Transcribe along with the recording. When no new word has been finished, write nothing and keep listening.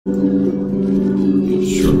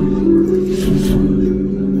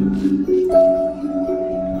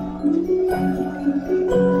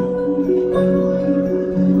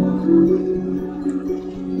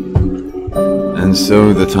And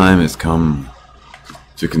so the time has come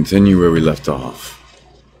to continue where we left off,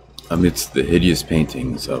 amidst the hideous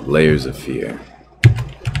paintings of Layers of Fear.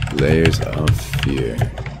 Layers of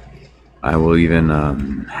Fear. I will even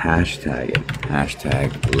hashtag it.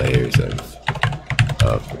 Hashtag Layers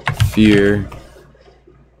of Fear.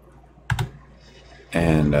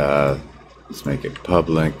 And let's make it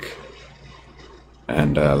public.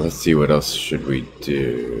 And let's see, what else should we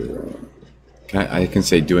do? I can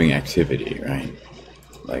say doing activity, right?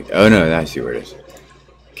 Like, oh no, I see where it is.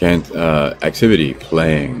 Can't, activity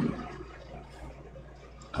playing.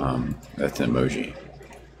 That's an emoji.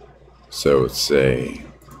 So let's say,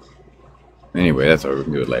 anyway, that's all, we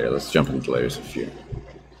can do it later. Let's jump into Layers of Fear.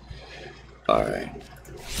 Alright.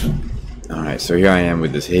 Alright, so here I am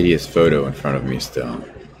with this hideous photo in front of me still.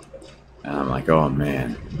 And I'm like, oh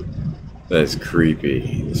man, that is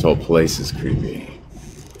creepy. This whole place is creepy.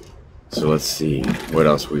 So let's see what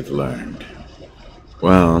else we've learned.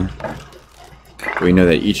 Well, we know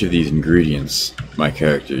that each of these ingredients my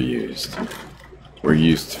character used were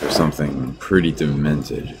used for something pretty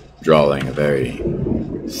demented, drawing a very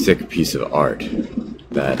sick piece of art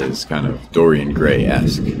that is kind of Dorian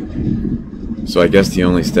Gray-esque. So I guess the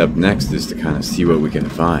only step next is to kind of see what we can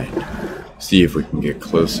find, see if we can get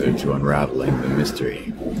closer to unraveling the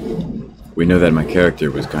mystery. We know that my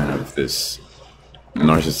character was kind of this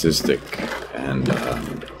narcissistic and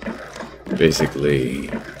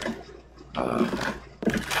basically,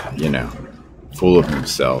 you know, full of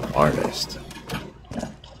himself artist.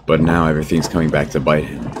 But now everything's coming back to bite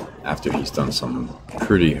him after he's done some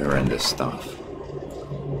pretty horrendous stuff.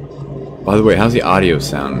 By the way, how's the audio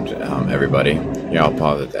sound, everybody? Yeah, I'll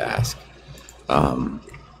pause it to ask.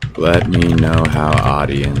 Let me know how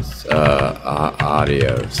audio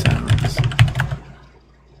sounds.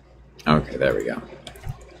 Okay, there we go.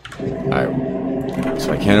 Alright,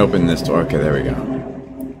 so I can't open this door. Okay, there we go.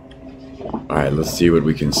 Alright, let's see what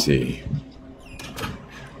we can see.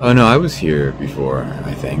 Oh no, I was here before,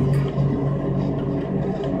 I think.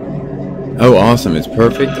 Oh, awesome, it's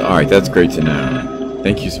perfect? Alright, that's great to know.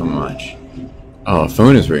 Thank you so much. Oh,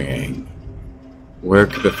 phone is ringing. Where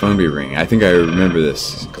could the phone be ringing? I think I remember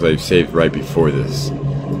this, because I saved right before this.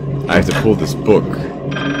 I have to pull this book,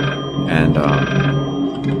 and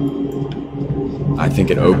I think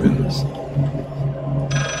it opens.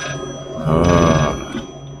 Oh,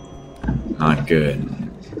 not good.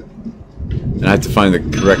 And I have to find the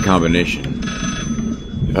correct combination,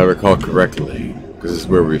 if I recall correctly, because this is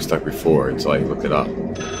where we were stuck before, and so I looked it up.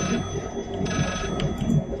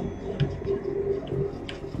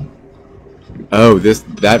 Oh,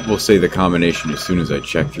 that will say the combination as soon as I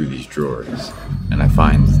check through these drawers, and I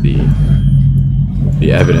find the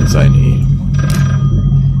evidence I need.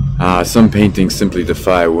 Some paintings simply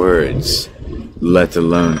defy words, let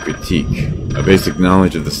alone critique. A basic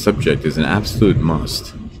knowledge of the subject is an absolute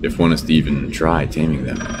must, if one is to even try taming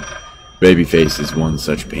them. Babyface is one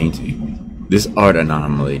such painting. This art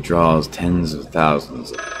anomaly draws tens of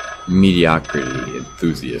thousands of mediocrity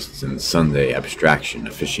enthusiasts and Sunday abstraction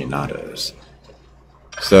aficionados.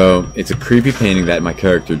 So, it's a creepy painting that my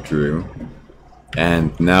character drew,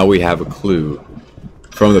 and now we have a clue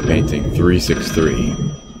from the painting, 363.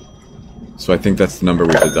 So I think that's the number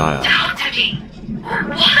we have to dial. Talk to me!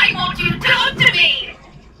 Why won't you talk to me?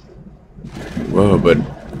 Whoa, but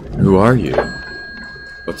who are you?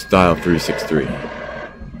 Let's dial 363. I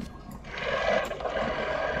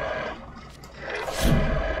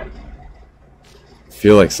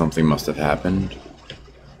feel like something must have happened.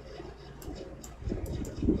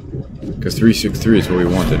 Because 363 is what we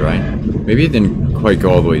wanted, right? Maybe it didn't quite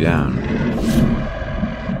go all the way down.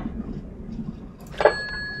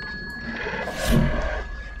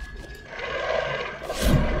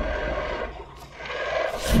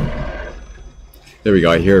 There we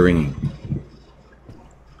go, I hear a ringing.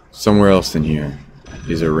 Somewhere else in here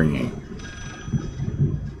is a ringing.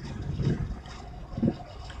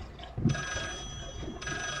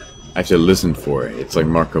 I have to listen for it. It's like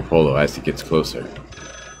Marco Polo as he gets closer.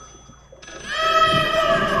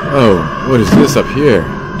 Oh, what is this up here?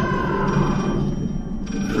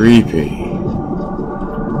 Creepy.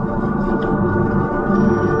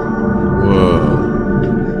 Whoa.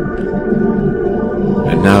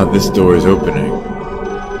 And now this door is opening.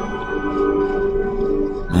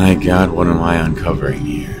 My God, what am I uncovering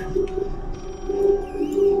here?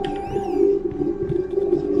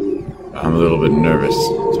 I'm a little bit nervous,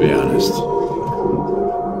 to be honest.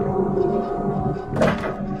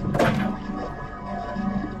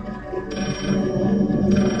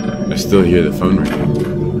 still hear the phone ringing.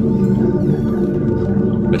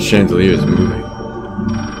 That chandelier is moving.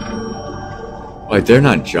 Well, I dare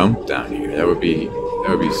not jump down here. That would be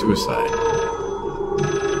suicide.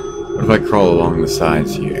 What if I crawl along the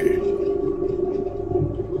sides here?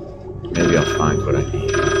 Maybe I'll find what I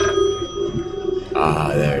need.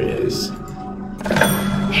 Ah, there it is.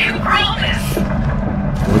 You promised.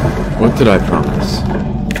 What did I promise?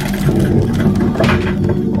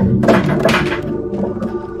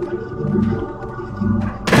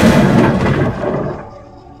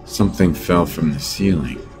 Something fell from the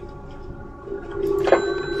ceiling.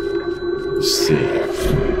 Let's see.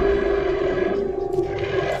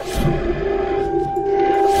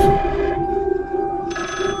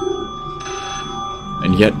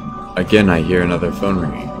 And yet, again, I hear another phone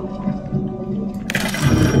ringing.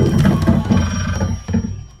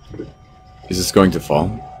 Is this going to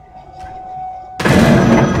fall?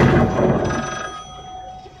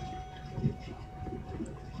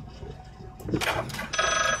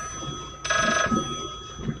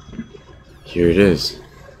 Here it is.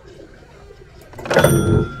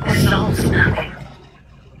 The soul's nothing.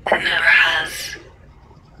 It never has.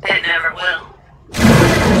 It never will.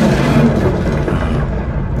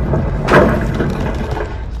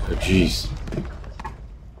 Oh, jeez.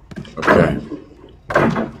 Okay.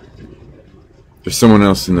 There's someone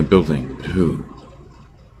else in the building. But who?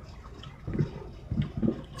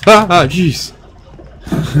 Ah, jeez.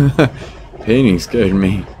 Painting scared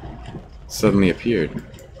me. Suddenly appeared.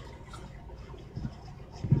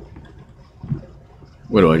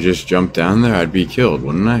 What, do I just jump down there? I'd be killed,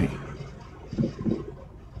 wouldn't I?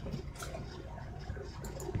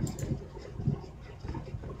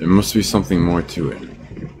 There must be something more to it.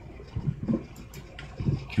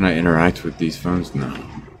 Can I interact with these phones? No.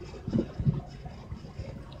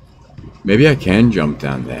 Maybe I can jump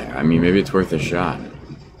down there. I mean, maybe it's worth a shot.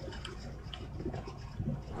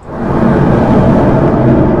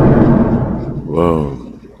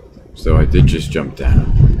 Whoa. So I did just jump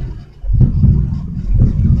down.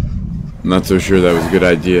 I'm not so sure that was a good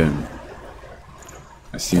idea.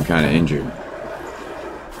 I seem kind of injured.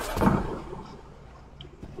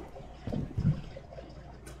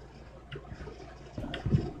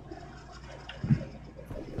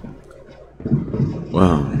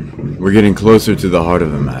 Well, we're getting closer to the heart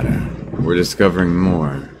of the matter. We're discovering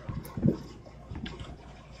more.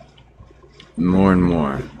 More and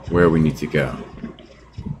more where we need to go.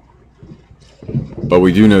 But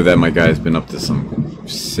we do know that my guy's been up to some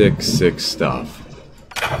sick stuff.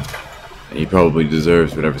 And he probably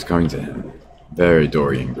deserves whatever's coming to him. Very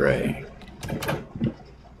Dorian Gray.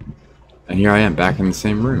 And here I am, back in the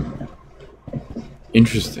same room.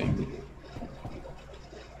 Interesting.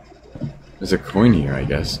 There's a coin here, I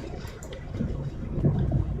guess.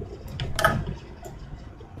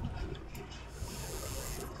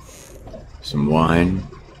 Some wine.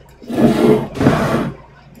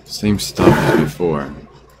 Same stuff as before.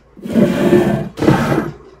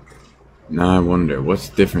 Now I wonder, what's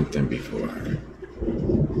different than before?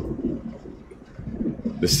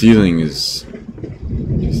 The ceiling is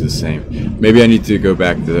the same. Maybe I need to go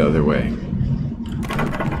back the other way.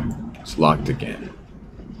 It's locked again.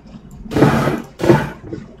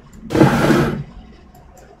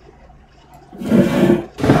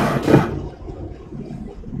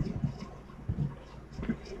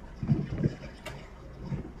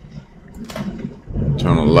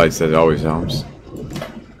 Turn on the lights, that always helps.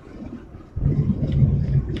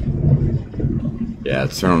 Yeah,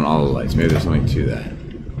 let's turn on all the lights. Maybe there's something to that.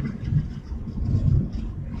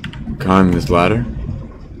 Climb this ladder?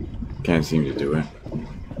 Can't seem to do it.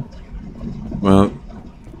 Well,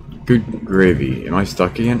 good gravy. Am I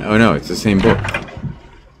stuck again? Oh no, it's the same book.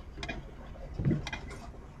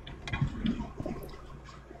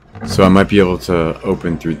 So I might be able to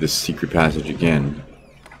open through this secret passage again.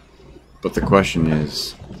 But the question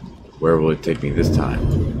is, where will it take me this time?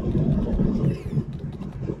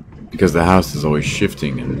 Because the house is always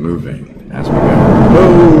shifting and moving as we go.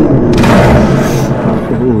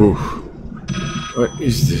 Whoa! What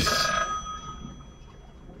is this?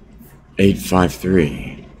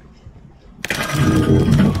 853.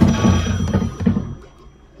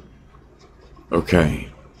 Okay.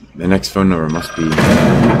 The next phone number must be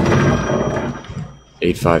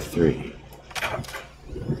 853.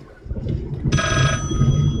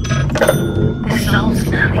 The soul's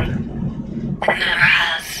nothing. It never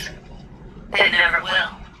has. It never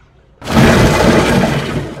will.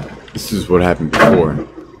 This is what happened before.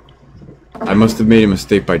 I must have made a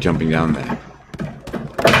mistake by jumping down there.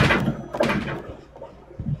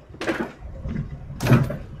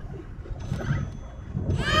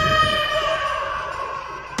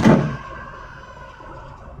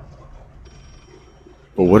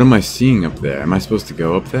 what am I seeing up there? Am I supposed to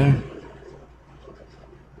go up there?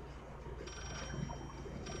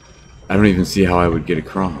 I don't even see how I would get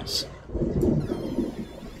across.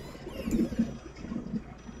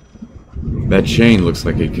 That chain looks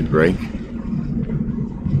like it could break.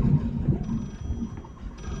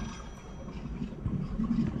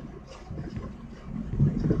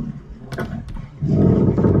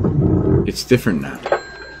 It's different now.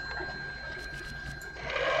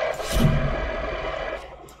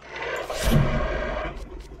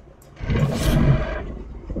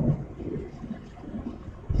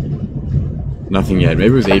 Nothing yet.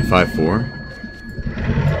 Maybe it was 854.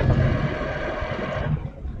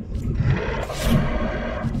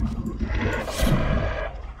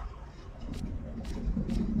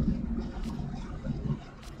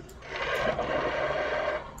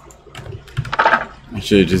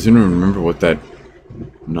 Actually, does anyone remember what that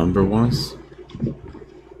number was?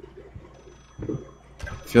 I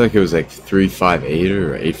feel like it was like 358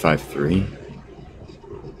 or 853.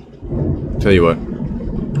 Tell you what,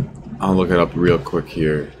 I'll look it up real quick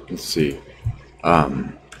here. Let's see.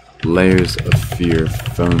 Layers of Fear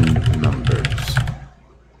phone numbers.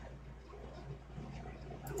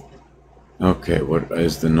 Okay, what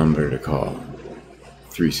is the number to call?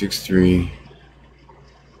 363.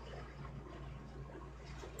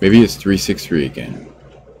 Maybe it's 363 again.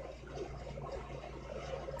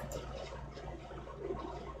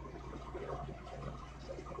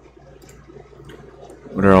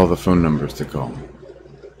 What are all the phone numbers to call?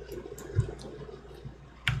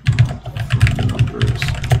 Phone numbers,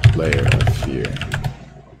 Layer of Fear.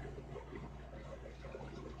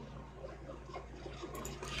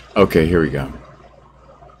 Okay, here we go.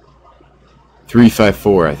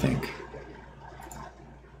 354, I think.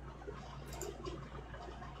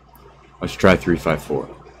 Let's try 354.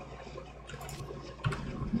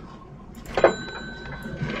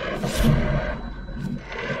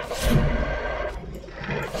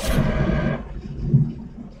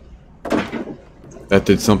 That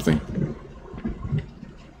did something.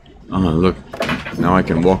 Oh, look. Now I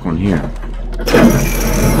can walk on here. Oh,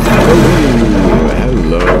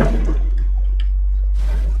 hello.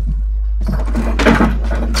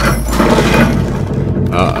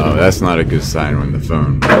 Uh-oh, that's not a good sign when the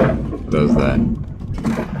phone does that.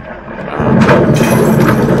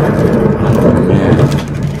 Oh, man.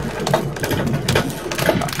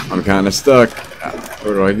 I'm kind of stuck.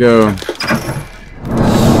 Where do I go?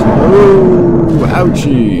 Oh,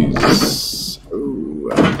 ouchies. Oh,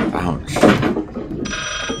 ouch.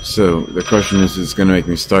 So, the question is it going to make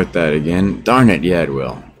me start that again? Darn it, yeah, it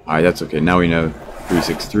will. Alright, that's okay. Now we know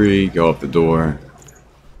 363, go up the door.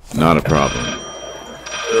 Not a problem.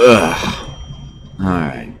 Ugh.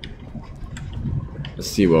 Alright. Let's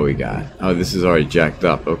see what we got. Oh, this is already jacked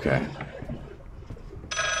up. Okay.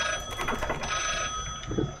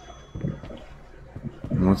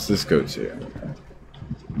 And what's this go to?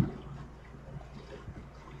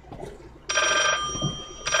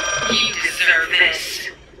 You deserve this.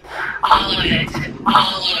 All of it.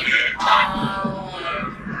 All of it. All of it.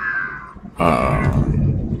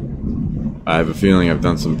 Uh-oh. I have a feeling I've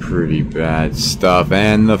done some pretty bad stuff,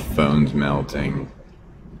 and the phone's melting.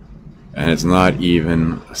 And it's not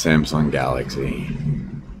even a Samsung Galaxy.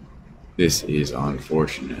 This is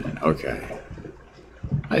unfortunate. Okay.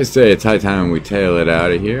 I say it's high time we tail it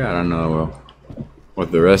out of here. I don't know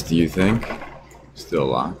what the rest of you think. Still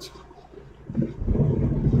locked.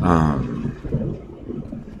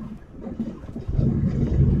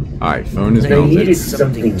 Alright, phone is I melted. needed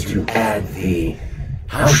something to add the,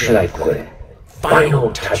 how should I put it,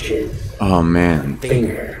 final touches. Oh man,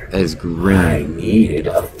 Finger. that is I grim. needed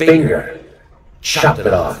a finger. Chopped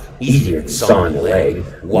it off, easier than sawing a leg.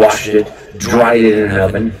 Washed it, dried it in an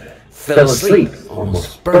oven. Fell asleep,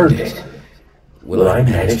 almost burned it. Will I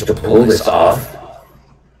manage to pull this off?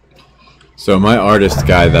 So my artist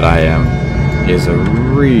guy that I am is a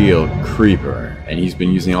real creeper, and he's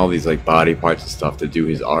been using all these like body parts and stuff to do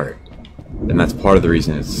his art, and that's part of the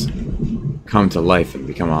reason it's come to life and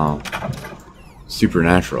become all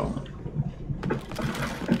supernatural.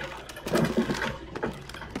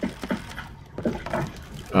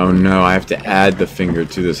 Oh no, I have to add the finger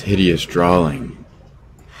to this hideous drawing.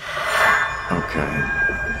 Okay.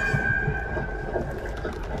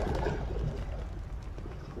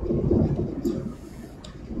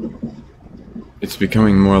 It's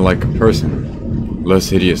becoming more like a person, less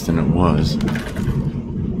hideous than it was.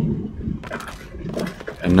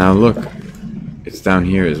 And now look, it's down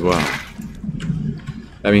here as well.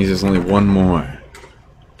 That means there's only one more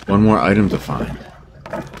item to find.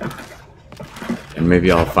 And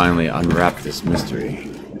maybe I'll finally unwrap this mystery.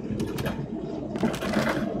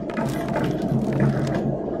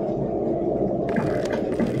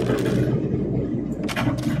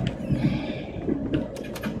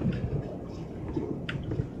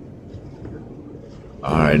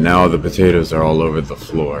 Alright, now the potatoes are all over the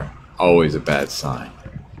floor. Always a bad sign.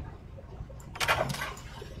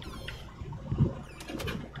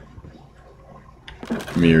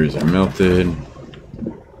 Mirrors are melted.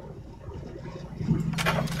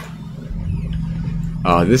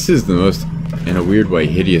 This is the most, in a weird way,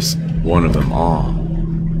 hideous one of them all.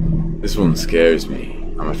 This one scares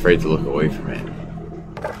me. I'm afraid to look away from it.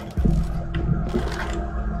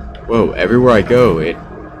 Whoa, everywhere I go, it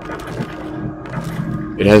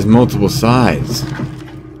has multiple sides.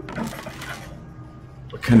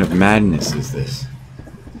 What kind of madness is this?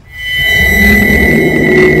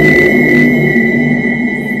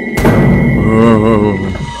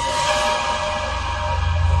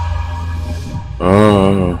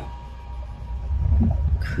 Oh,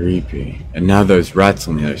 creepy. And now there's rats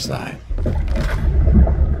on the other side.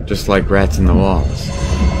 Just like rats in the walls.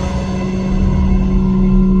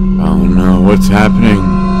 Oh no, what's happening?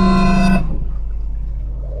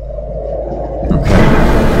 Okay.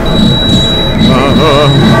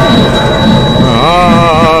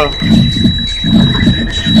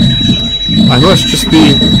 I must just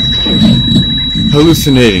be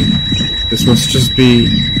hallucinating. This must just be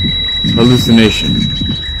hallucination.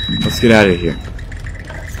 Let's get out of here.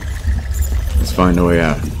 Let's find a way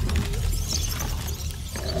out.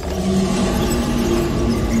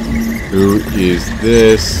 Who is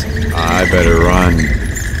this? I better run.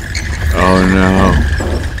 Oh no.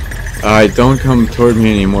 Alright, don't come toward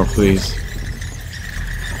me anymore, please.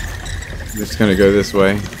 I'm just gonna go this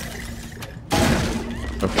way.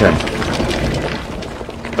 Okay.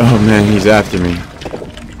 Oh man, he's after me.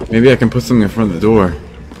 Maybe I can put something in front of the door.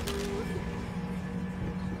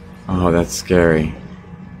 Oh, that's scary.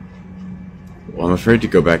 Well, I'm afraid to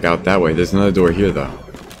go back out that way. There's another door here, though.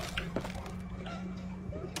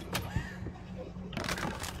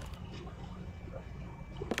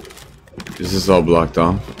 Is this all blocked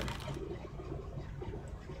off?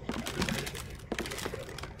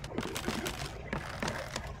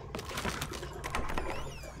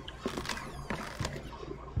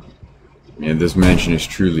 Yeah, this mansion is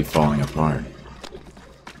truly falling apart.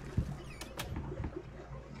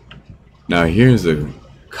 Now here's a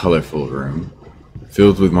colorful room,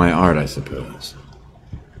 filled with my art, I suppose.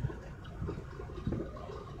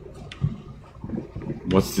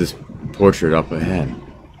 What's this portrait up ahead?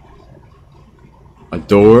 A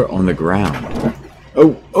door on the ground.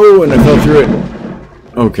 Oh, and I fell through it.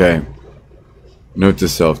 Okay. Note to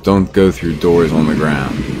self, don't go through doors on the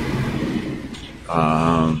ground.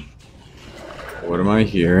 What am I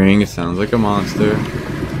hearing? It sounds like a monster.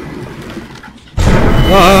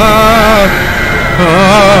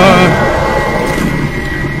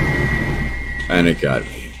 And it got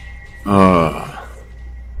me.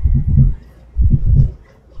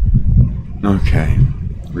 Okay.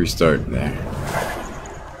 Restart there.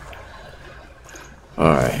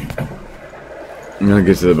 Alright. I'm gonna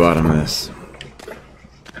get to the bottom of this.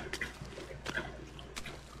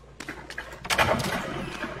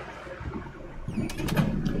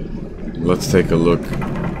 Let's take a look.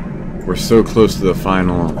 We're so close to the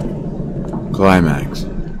final climax.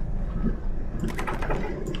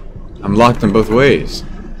 I'm locked in both ways.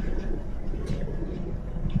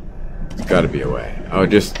 There's gotta be a way. Oh,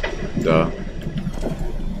 just... duh.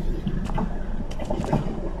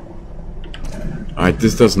 Alright,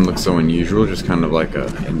 this doesn't look so unusual, just kind of like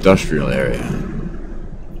an industrial area.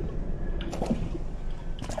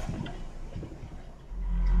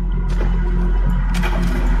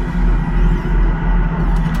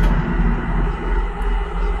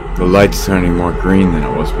 The light's turning more green than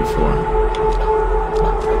it was before.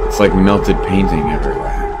 It's like melted painting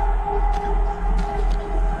everywhere.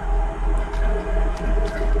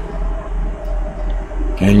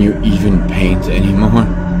 Can you even paint anymore?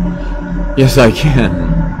 Yes, I can.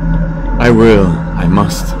 I will. I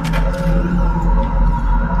must.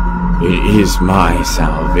 It is my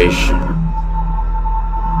salvation.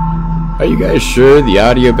 Are you guys sure the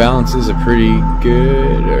audio balances are pretty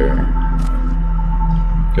good, or...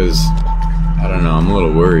 Because, I don't know, I'm a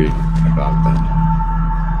little worried about that.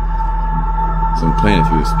 So I'm playing it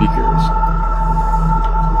through the speakers.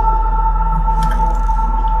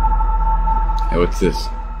 Hey, what's this?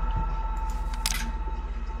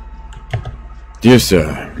 Dear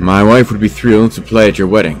sir, my wife would be thrilled to play at your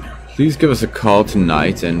wedding. Please give us a call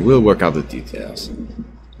tonight and we'll work out the details.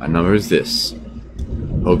 My number is this.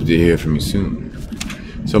 Hope to hear from you soon.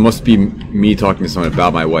 So it must be me talking to someone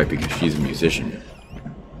about my wife because she's a musician.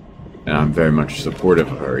 And I'm very much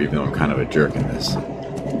supportive of her, even though I'm kind of a jerk in this. A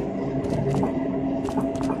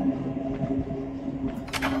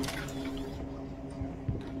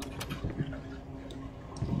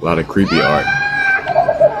lot of creepy art.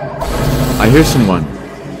 I hear someone.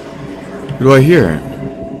 Who do I hear?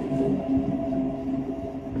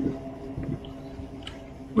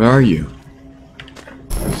 Where are you?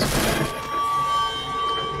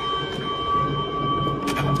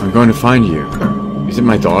 I'm going to find you. Is it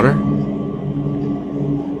my daughter?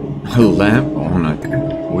 A lamp on a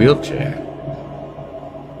wheelchair.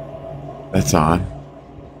 That's odd.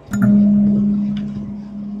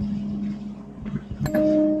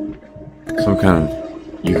 Some kind of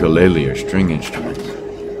ukulele or string instrument.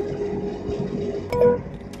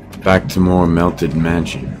 Back to more melted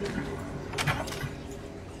mansion.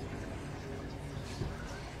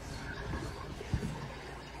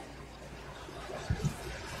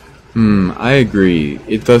 I agree.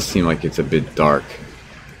 It does seem like it's a bit dark.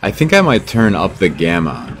 I think I might turn up the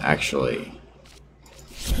gamma, actually.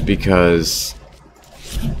 Because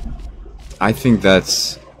I think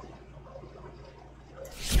that's...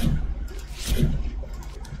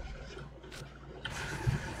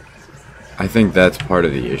 I think that's part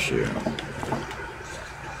of the issue.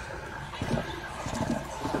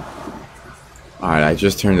 Alright, I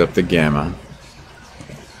just turned up the gamma.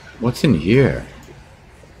 What's in here?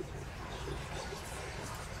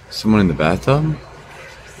 Someone in the bathtub?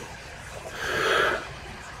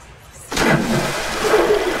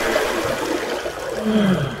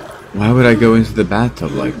 Why would I go into the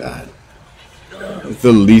bathtub like that? It's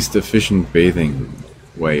the least efficient bathing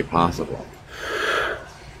way possible.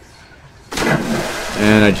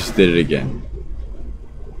 And I just did it again.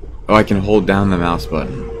 Oh, I can hold down the mouse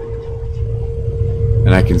button.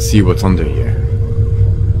 And I can see what's under here.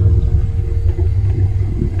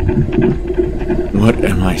 What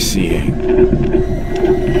am I seeing?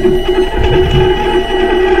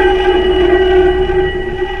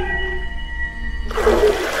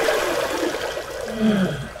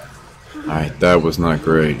 Alright, that was not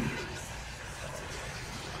great.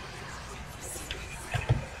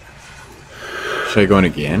 Should I go in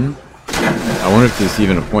again? I wonder if there's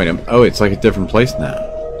even a point. Oh, it's like a different place now.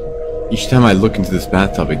 Each time I look into this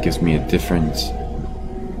bathtub, it gives me a different...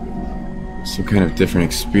 some kind of different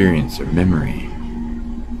experience or memory.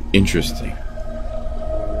 Interesting.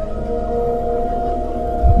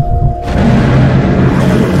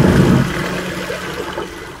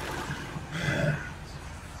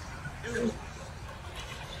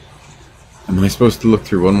 Am I supposed to look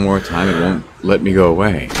through one more time? It won't let me go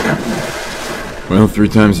away. Well, 3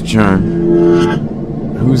 times a charm.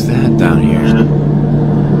 Who's that down here?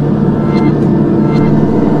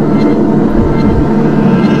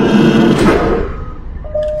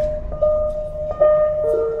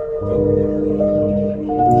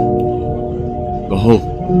 The whole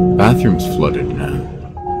bathroom's flooded now.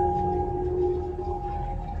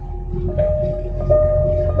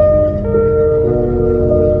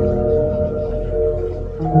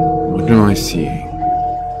 What am I seeing?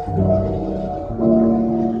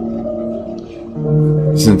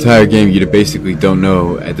 This entire game, you basically don't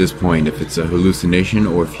know at this point if it's a hallucination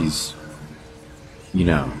or if he's, you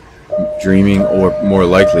know, dreaming, or more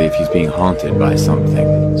likely if he's being haunted by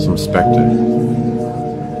something, some specter.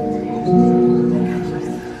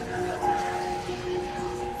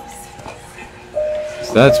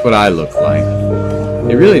 So that's what I look like.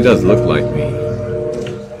 It really does look like me.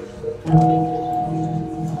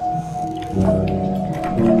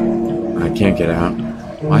 I can't get out.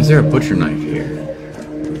 Why is there a butcher knife here?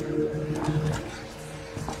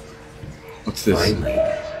 What's this? Finally,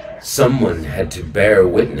 someone had to bear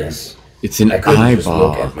witness. It's an I couldn't just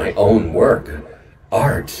look eyeball. at my own work.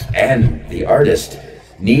 Art and the artist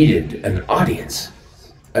needed an audience.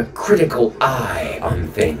 A critical eye on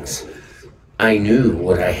things. I knew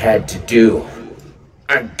what I had to do.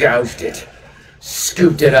 I gouged it.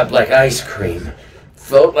 Scooped it up like ice cream.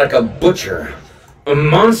 Felt like a butcher. A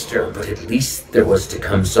monster, but at least there was to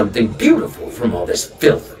come something beautiful from all this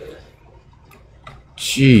filth.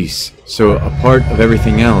 Jeez. So a part of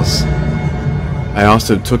everything else, I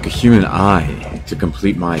also took a human eye to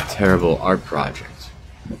complete my terrible art project.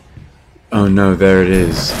 Oh no, there it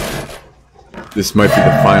is. This might be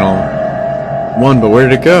the final one, but where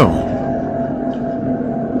did it go?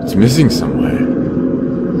 It's missing somewhere.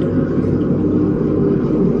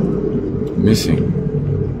 Missing.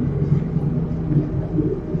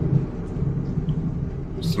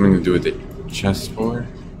 Something to do with the chessboard?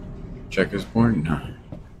 Checkers board? No.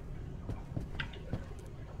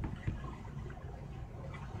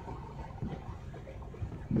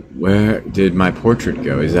 Where did my portrait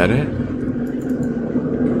go? Is that it?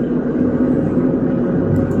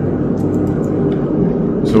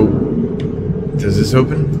 So, does this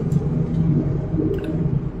open?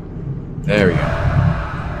 There we go.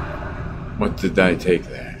 What did I take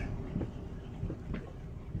there?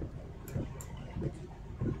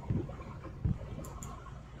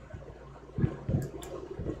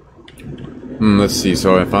 Let's see,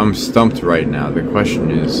 so if I'm stumped right now, the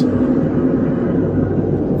question is...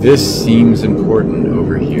 This seems important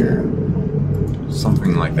over here.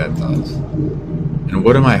 Something like that does. And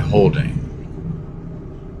what am I holding?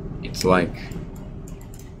 It's like...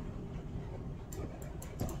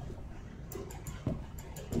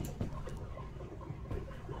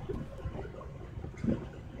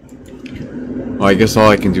 Well, I guess all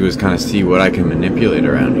I can do is kind of see what I can manipulate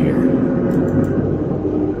around here.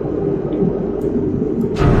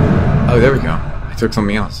 Oh, there we go. I took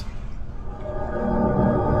something else.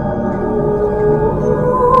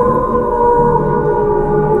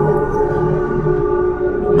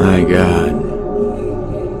 My God.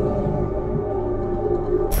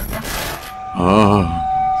 Oh.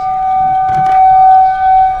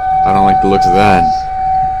 I don't like the looks of that.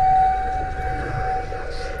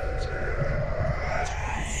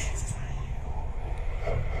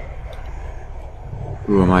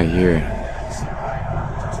 Who am I here?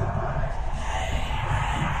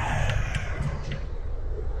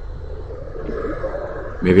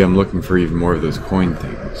 Maybe I'm looking for even more of those coin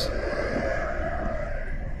things.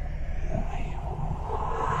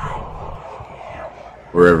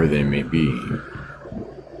 Wherever they may be.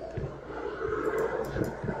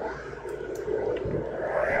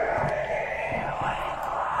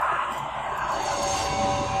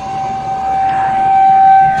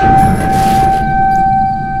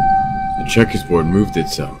 The checkers board moved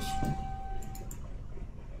itself.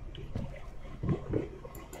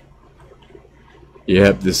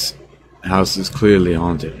 Yep, this house is clearly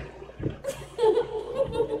haunted.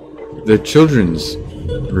 The children's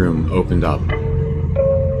room opened up.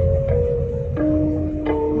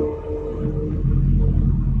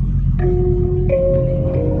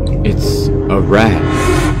 It's a rat.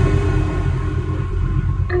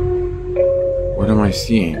 What am I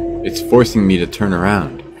seeing? It's forcing me to turn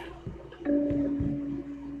around.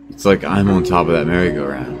 It's like I'm on top of that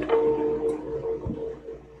merry-go-round.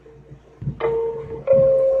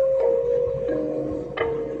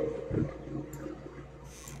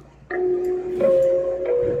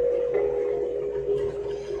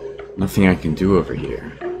 Nothing I can do over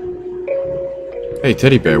here. Hey,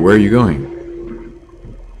 teddy bear, where are you going?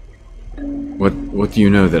 What do you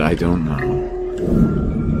know that I don't know?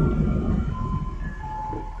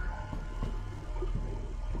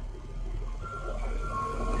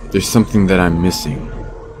 There's something that I'm missing.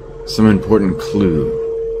 Some important clue.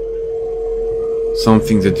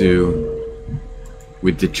 Something to do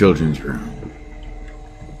with the children's room.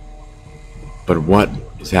 But what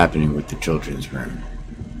is happening with the children's room?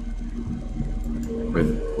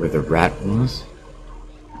 Where the rat was?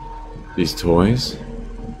 These toys?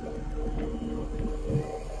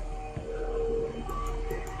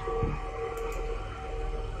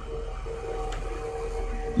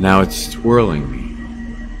 Now it's twirling me.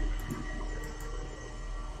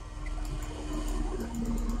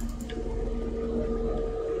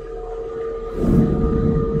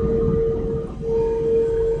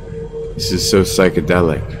 This is so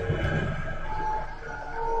psychedelic.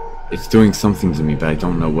 It's doing something to me, but I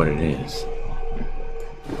don't know what it is.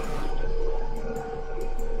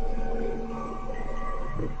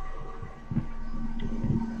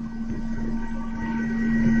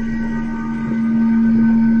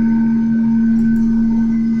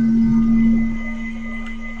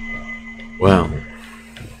 Well,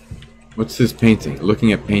 what's this painting?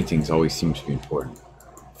 Looking at paintings always seems to be important.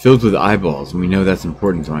 Filled with eyeballs, and we know that's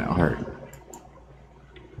important to my art.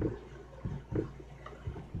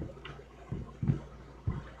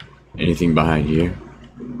 Anything behind here?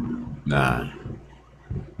 Nah.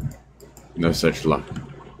 No such luck.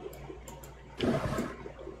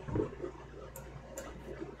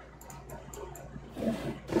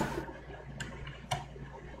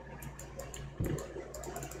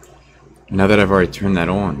 Now that I've already turned that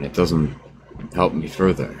on, it doesn't help me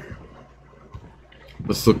further.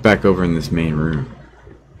 Let's look back over in this main room.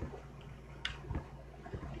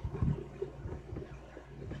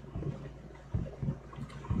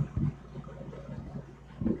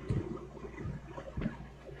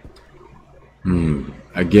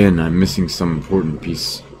 Again, I'm missing some important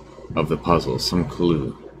piece of the puzzle, some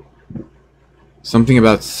clue. Something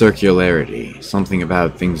about circularity, something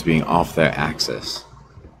about things being off their axis.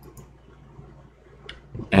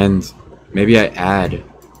 And maybe I add...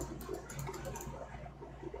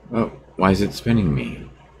 Oh, why is it spinning me?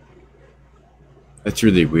 That's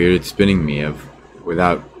really weird, it's spinning me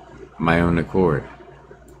without my own accord.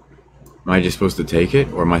 Am I just supposed to take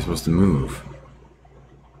it, or am I supposed to move?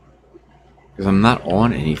 Because I'm not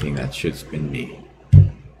on anything that should spin me.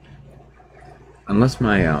 Unless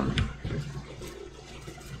my,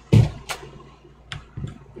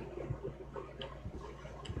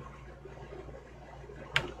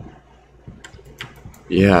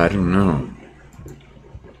 Yeah, I don't know.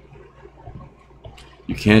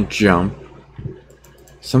 You can't jump.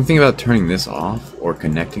 Something about turning this off or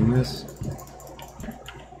connecting this?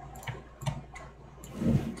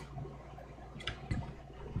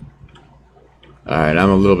 Alright, I'm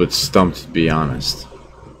a little bit stumped, to be honest.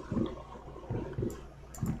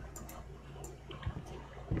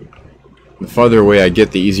 The farther away I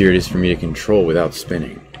get, the easier it is for me to control without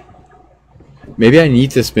spinning. Maybe I need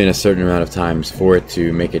to spin a certain amount of times for it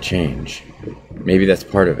to make a change. Maybe that's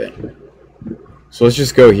part of it. So let's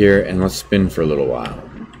just go here and let's spin for a little while.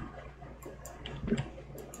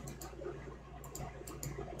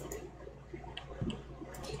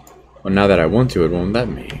 Well, now that I want to, it won't let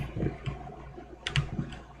me.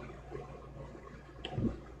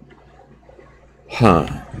 Huh.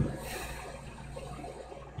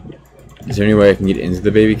 Is there any way I can get into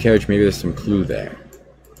the baby carriage? Maybe there's some clue there.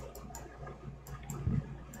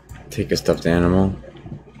 Take a stuffed animal.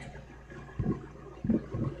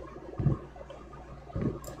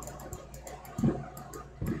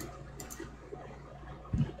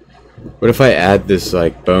 What if I add this,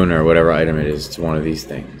 like, bone or whatever item it is to one of these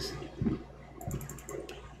things?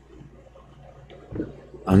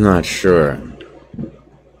 I'm not sure.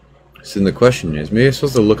 So then the question is, maybe I'm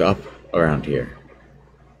supposed to look up around here.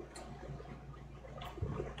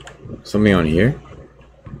 Something on here?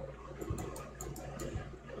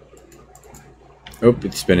 Oh,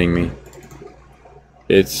 it's spinning me.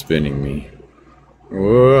 It's spinning me.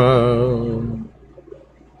 Whoa.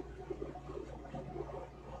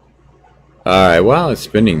 Alright, while it's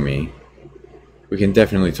spinning me, we can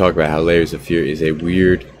definitely talk about how Layers of Fear is a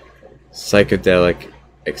weird, psychedelic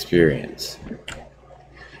experience.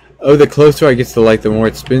 Oh, the closer I get to the light, the more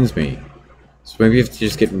it spins me. So maybe you have to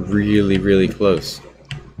just get really, really close.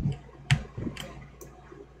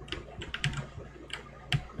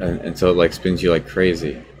 Until it like spins you like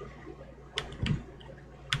crazy.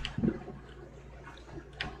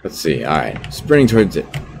 Let's see. Alright. Sprinting towards it.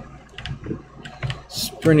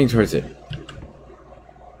 Sprinting towards it.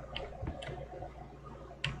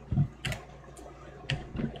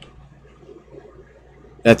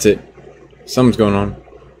 That's it. Something's going on.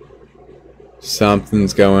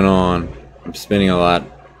 Something's going on. I'm spinning a lot.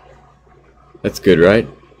 That's good, right?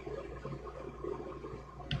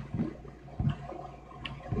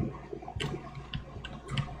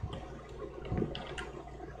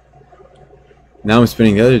 Now I'm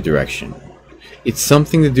spinning the other direction. It's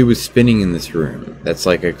something to do with spinning in this room. That's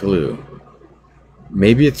like a clue.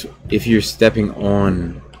 Maybe it's if you're stepping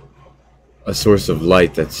on a source of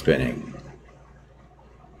light that's spinning.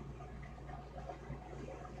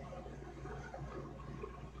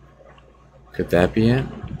 Could that be it?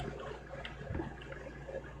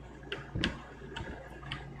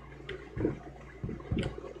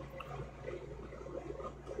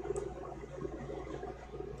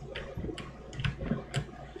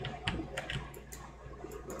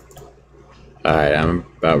 Alright, I'm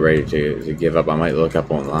about ready to give up. I might look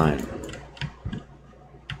up online.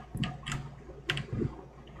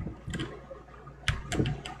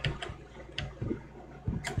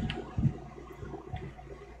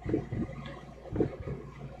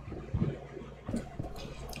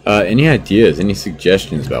 Any ideas, any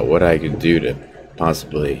suggestions about what I could do to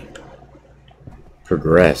possibly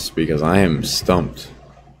progress? Because I am stumped.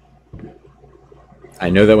 I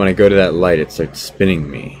know that when I go to that light, it starts spinning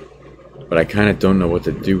me. But I kind of don't know what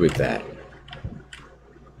to do with that.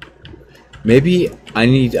 Maybe I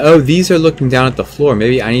need... Oh, these are looking down at the floor.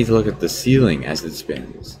 Maybe I need to look at the ceiling as it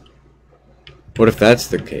spins. What if that's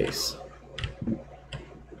the case?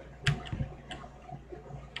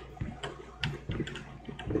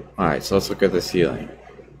 Alright, so let's look at the ceiling.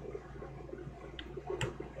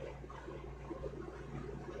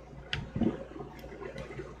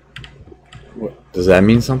 What, does that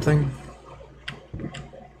mean something?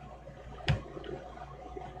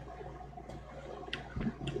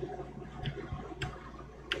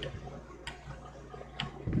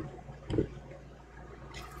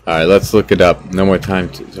 Alright, let's look it up. No more time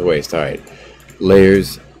to waste. Alright.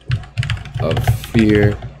 Layers of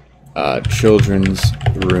Fear. Children's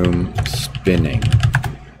room spinning.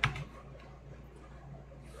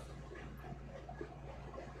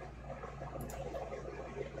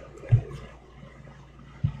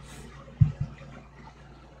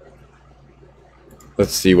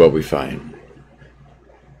 Let's see what we find.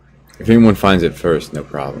 If anyone finds it first, no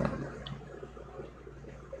problem.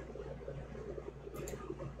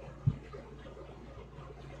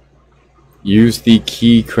 Use the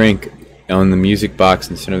key crank on the music box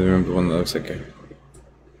in the center of the room, the one that looks like a...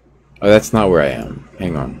 Oh, that's not where I am.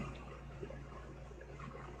 Hang on.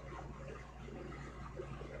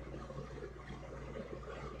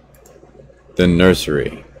 The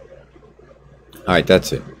nursery. Alright,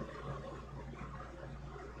 that's it.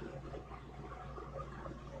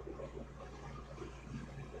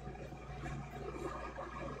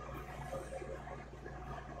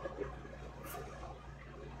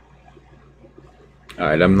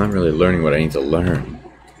 Alright, I'm not really learning what I need to learn.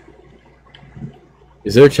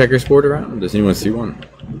 Is there a checkers board around? Does anyone see one?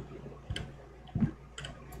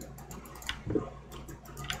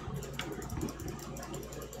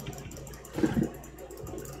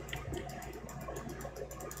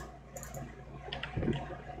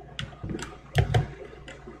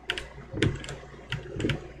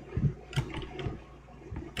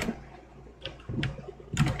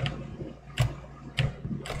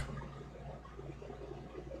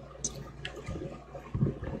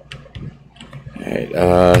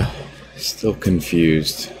 Still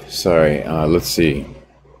confused. Sorry, let's see.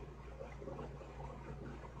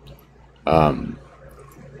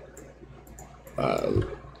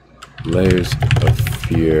 Layers of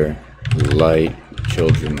Fear, Light,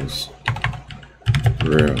 Children's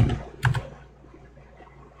Room.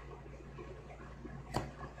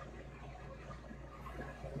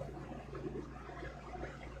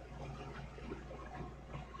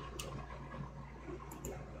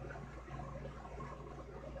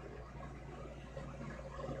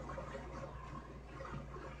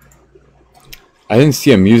 I didn't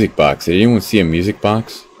see a music box. Did anyone see a music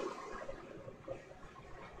box?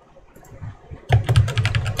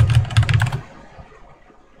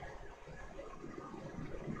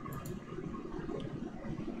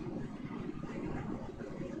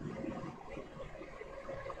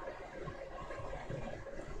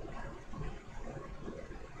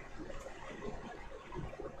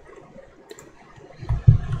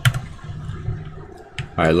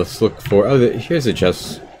 Alright, let's look for... Oh, here's a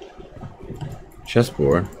chessboard.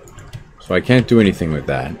 So I can't do anything with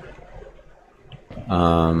that.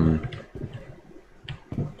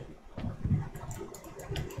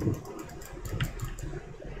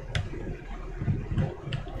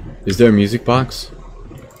 Is there a music box?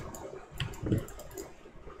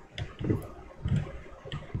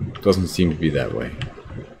 Doesn't seem to be that way.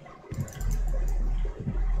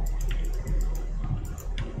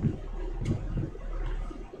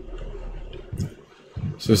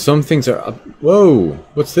 So some things are up. Whoa!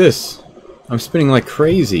 What's this? I'm spinning like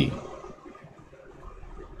crazy.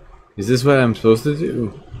 Is this what I'm supposed to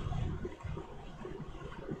do?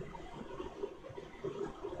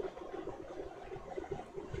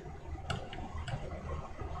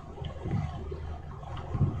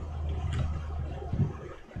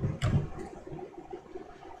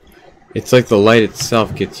 It's like the light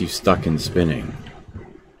itself gets you stuck in spinning.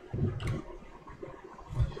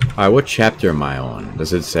 Alright, what chapter am I on?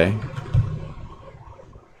 Does it say?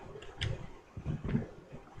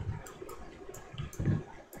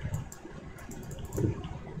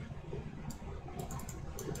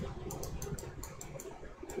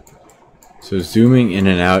 So zooming in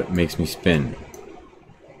and out makes me spin.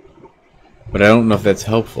 But I don't know if that's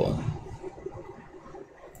helpful.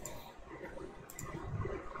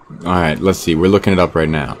 Alright, let's see. We're looking it up right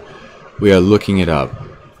now. We are looking it up.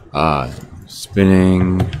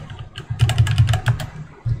 Spinning...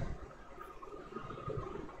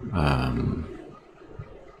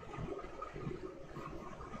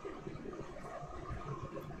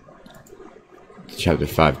 Chapter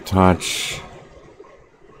 5 touch.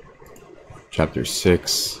 Chapter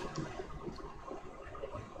 6.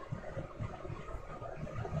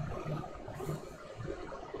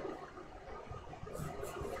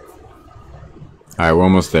 Alright, we're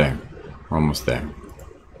almost there. We're almost there.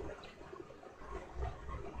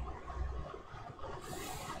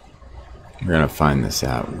 We're gonna find this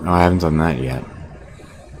out. Oh, I haven't done that yet.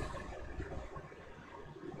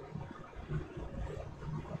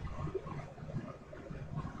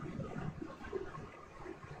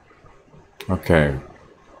 Okay.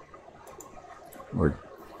 We're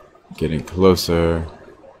getting closer.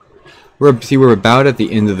 We're about at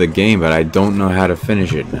the end of the game, but I don't know how to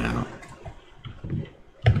finish it now.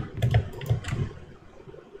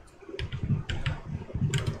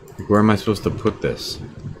 Where am I supposed to put this?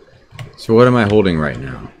 So what am I holding right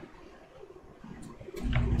now?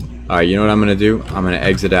 Alright, you know what I'm gonna do? I'm gonna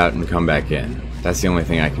exit out and come back in. That's the only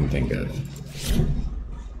thing I can think of.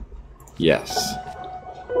 Yes.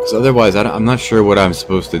 So otherwise, I'm not sure what I'm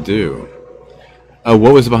supposed to do. Oh,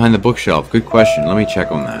 what was behind the bookshelf? Good question. Let me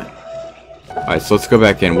check on that. Alright, so let's go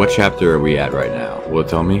back in. What chapter are we at right now? Will it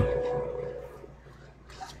tell me?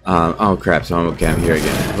 Oh crap, so I'm here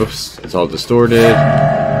again. Whoops, it's all distorted.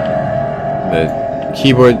 The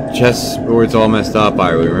keyboard, chessboard's all messed up. I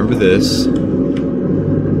remember this.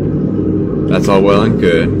 That's all well and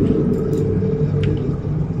good.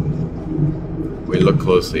 We look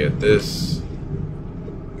closely at this.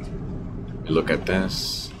 We look at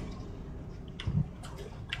this.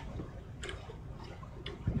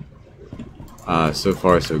 So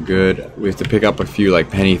far so good. We have to pick up a few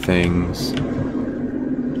like penny things.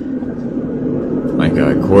 Like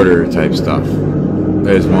quarter type stuff.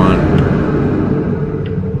 There's one.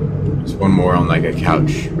 There's one more on like a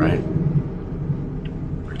couch, right?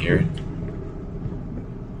 We're near it.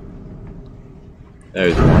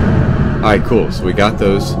 There's one. Alright, cool. So we got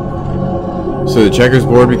those. So the checkers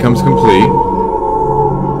board becomes complete.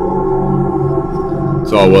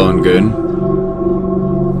 It's all well and good.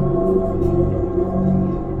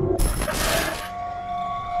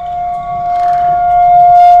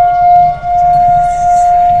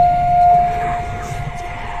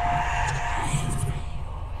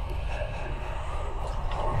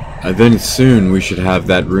 Then soon we should have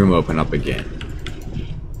that room open up again.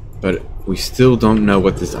 But we still don't know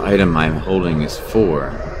what this item I'm holding is for.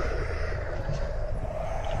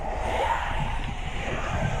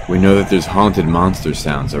 We know that there's haunted monster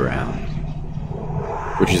sounds around,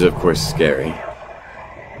 which is of course scary.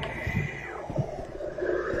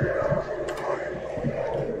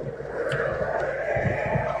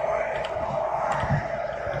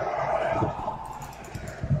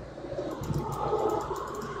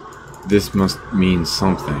 This must mean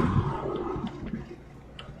something.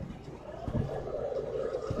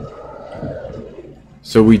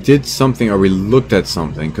 So we did something, or we looked at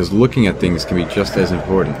something, because looking at things can be just as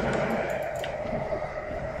important.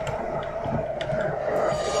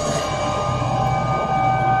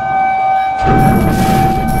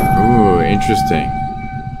 Ooh, interesting.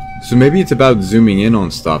 So maybe it's about zooming in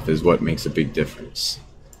on stuff is what makes a big difference.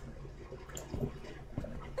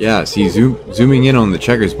 Yeah, see, zooming in on the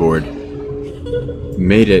checkers board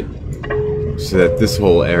made it so that this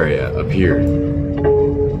whole area appeared.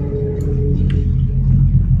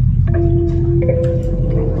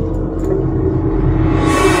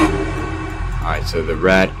 Alright, so the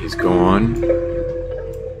rat is gone.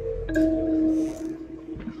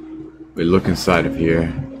 We look inside of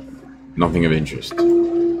here. Nothing of interest.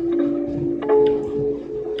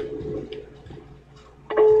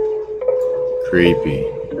 Creepy.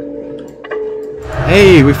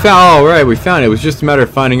 Hey, we found. Oh, right, we found it. It was just a matter of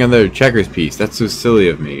finding another checkers piece. That's so silly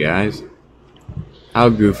of me, guys. How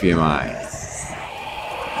goofy am I?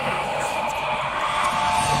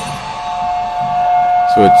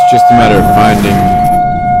 So it's just a matter of finding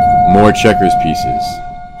more checkers pieces.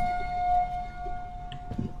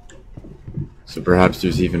 So perhaps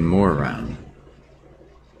there's even more around.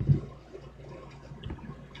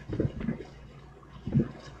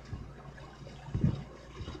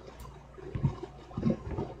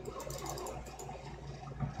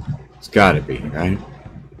 Gotta be, right?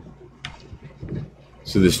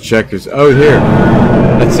 So this checkers. Oh, here.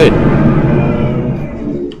 That's it.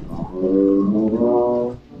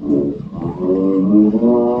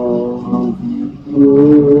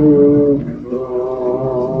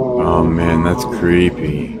 Oh man, that's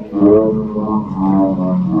creepy.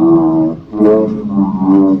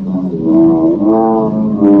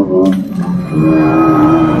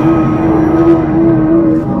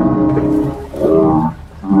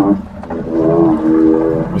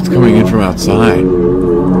 Coming in from outside.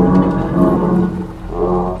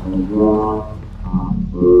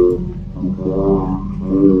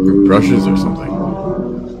 Brushes or something.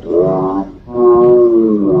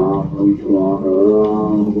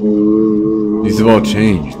 These have all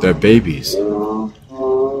changed. They're babies.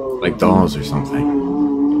 Like dolls or something.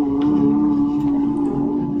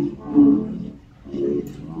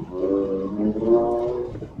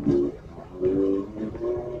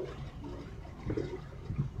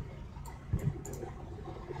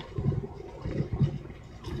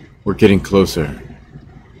 We're getting closer.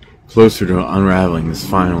 Closer to unraveling this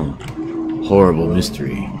final horrible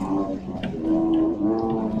mystery.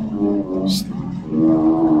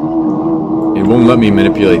 It won't let me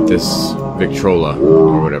manipulate this Victrola,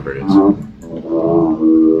 or whatever it is.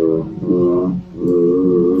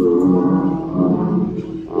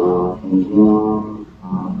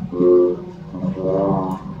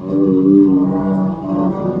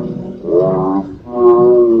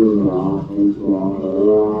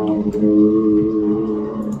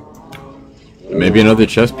 Maybe another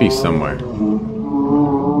chess piece somewhere.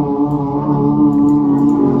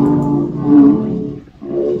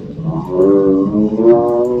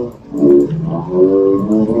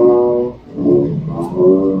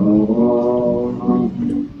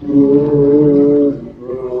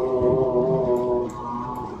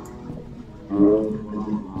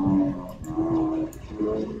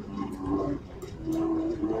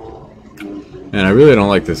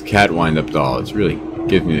 like this cat wind-up doll. It's really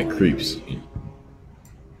gives me the creeps.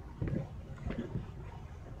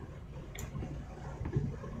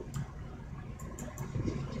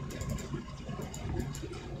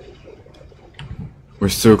 We're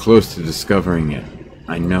so close to discovering it.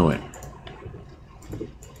 I know it.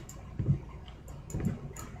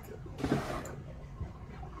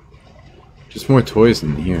 Just more toys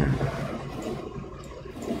in here.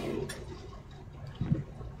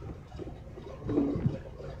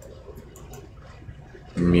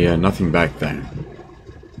 Yeah, nothing back there.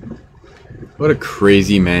 What a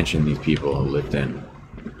crazy mansion these people have lived in.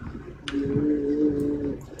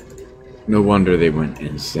 No wonder they went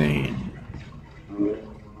insane.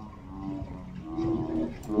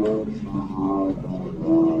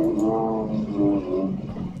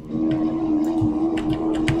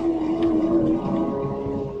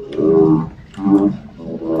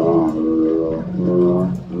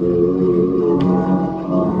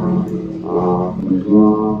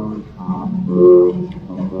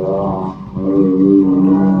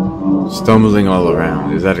 Stumbling all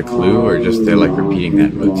around. Is that a clue, or just they like repeating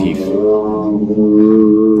that motif?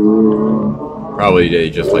 Probably they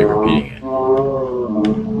just like repeating it.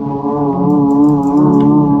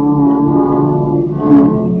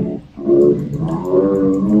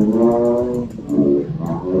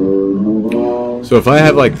 So if I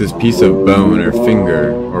have like this piece of bone or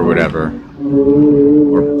finger or whatever,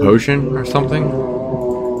 or potion or something,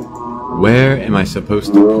 where am I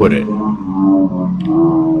supposed to put it?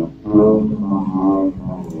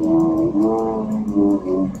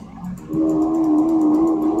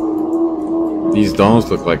 These dolls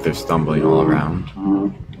look like they're stumbling all around.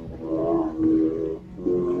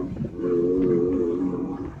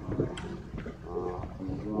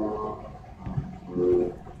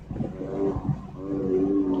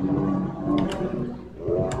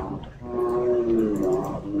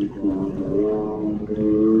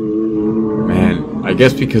 Man, I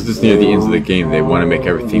guess because it's near the end of the game, they want to make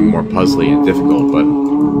everything more puzzly and difficult, but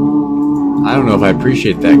I don't know if I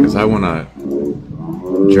appreciate that, because I want to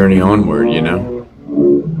journey onward, you know?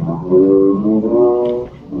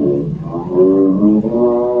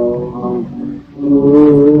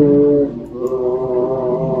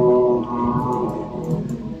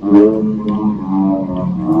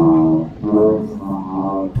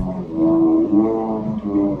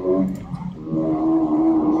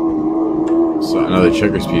 So another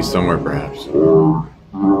checkers piece somewhere, perhaps.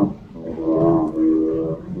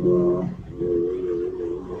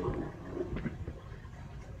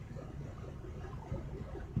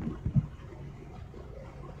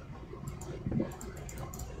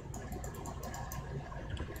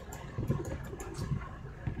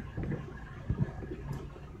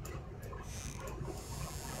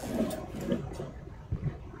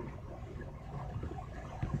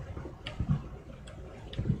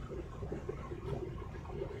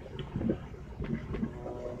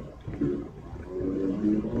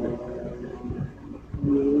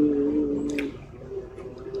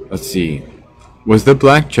 Let's see. Was the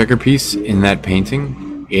black checker piece in that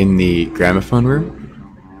painting in the gramophone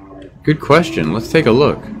room? Good question. Let's take a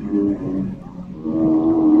look.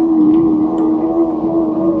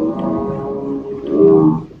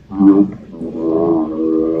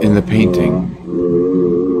 In the painting.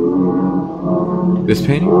 This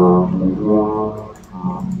painting?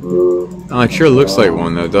 Oh, it sure looks like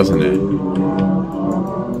one though, doesn't it?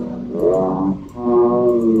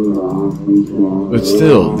 But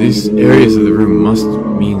still, these areas of the room must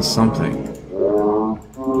mean something.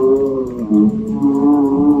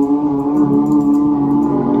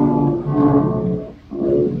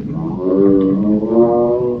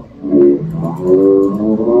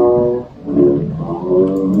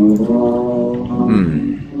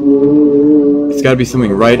 It's gotta be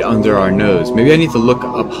something right under our nose. Maybe I need to look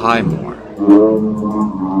up high more.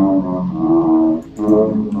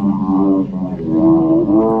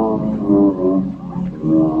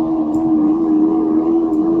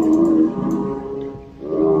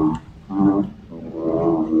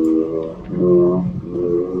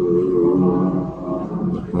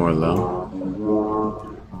 Look more low.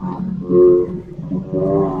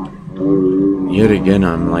 Yet again,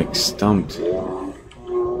 I'm like stumped.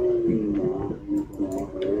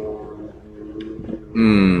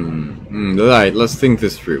 Alright, let's think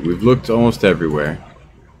this through. We've looked almost everywhere,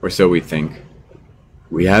 or so we think.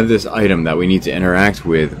 We have this item that we need to interact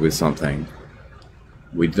with something.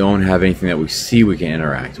 We don't have anything that we see we can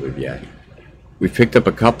interact with yet. We've picked up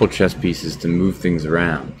a couple chess pieces to move things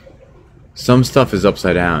around. Some stuff is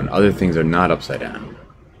upside down, other things are not upside down.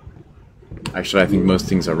 Actually, I think most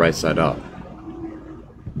things are right side up.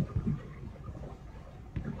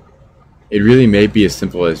 it really may be as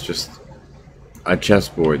simple as just a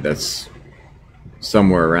chessboard that's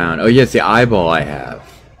somewhere around. Oh yeah, it's the eyeball I have,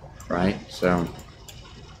 right? So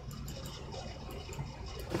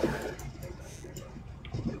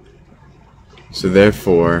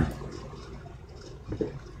therefore,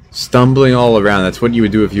 stumbling all around, that's what you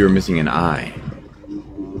would do if you were missing an eye.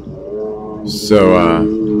 So,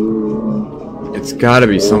 it's gotta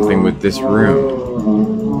be something with this room.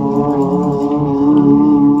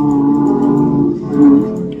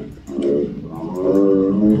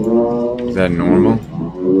 Is that normal?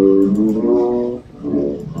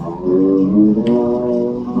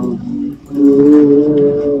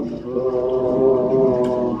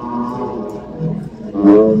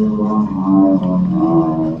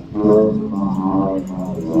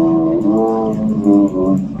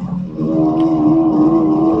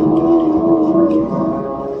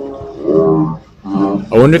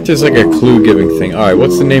 I wonder if there's like a clue-giving thing. All right,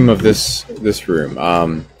 what's the name of this room?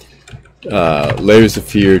 Layers of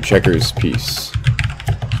Fear checkers pieces.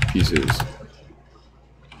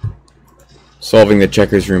 Solving the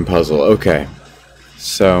checkers room puzzle. Okay,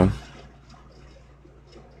 so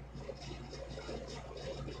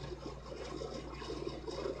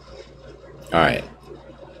all right.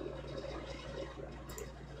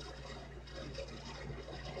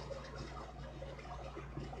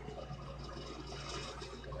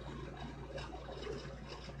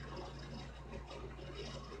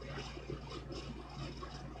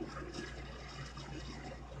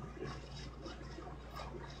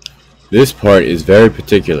 This part is very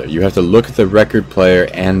particular. You have to look at the record player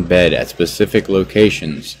and bed at specific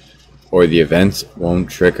locations, or the events won't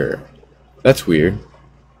trigger. That's weird.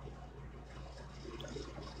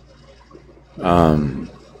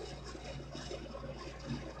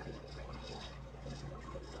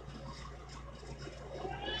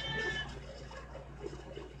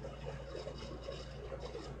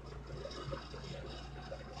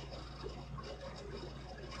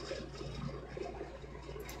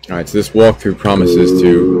 Alright, so this walkthrough promises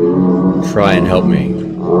to try and help me.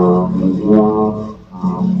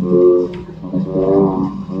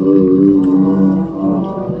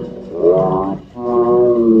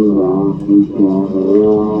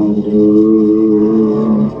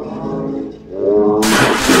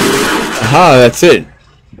 Aha, that's it.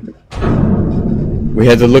 We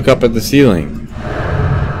had to look up at the ceiling.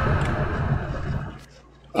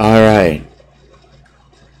 Alright.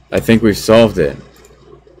 I think we've solved it.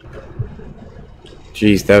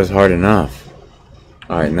 Jeez, that was hard enough.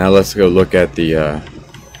 Alright, now let's go look at the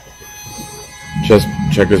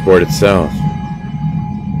checkers board itself.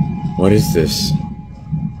 What is this?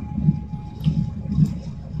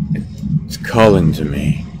 It's calling to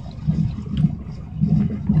me.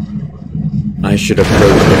 I should approach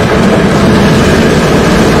it.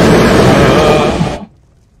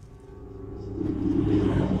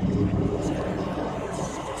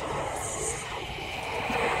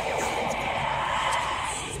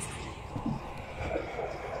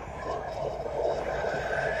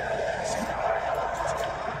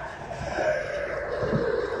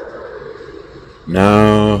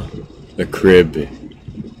 Now the crib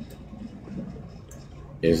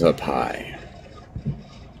is up high.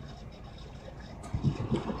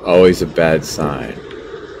 Always a bad sign.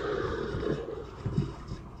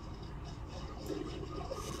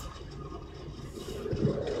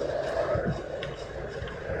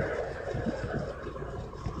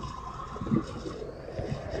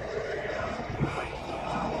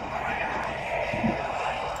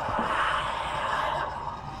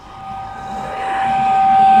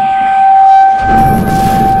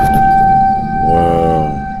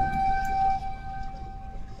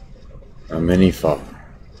 Mini fall.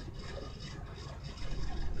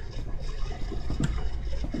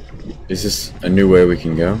 Is this a new way we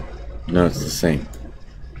can go? No, it's the same.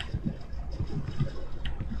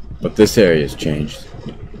 But this area has changed.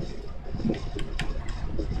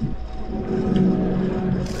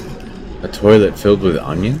 A toilet filled with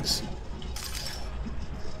onions?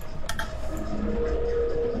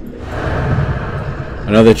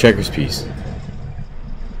 Another checkers piece.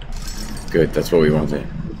 Good, that's what we wanted.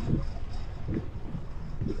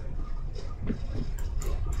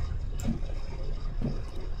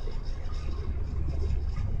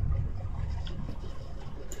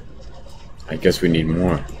 I guess we need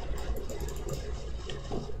more.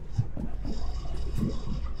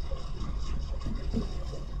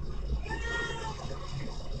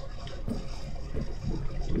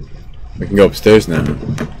 We can go upstairs now.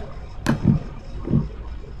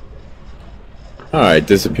 Alright,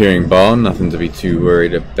 disappearing ball, nothing to be too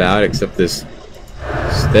worried about, except this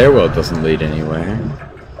stairwell doesn't lead anywhere.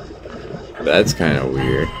 That's kind of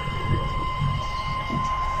weird.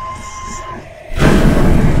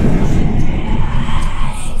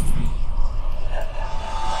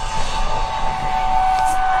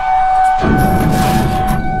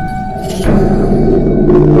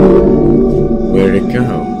 Where did it go?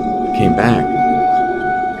 It came back.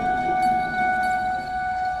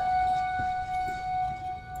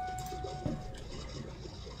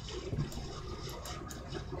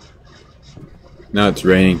 Now it's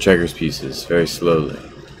raining checkers pieces very slowly.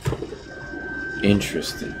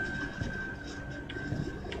 Interesting.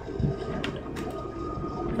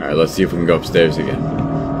 Alright, let's see if we can go upstairs again.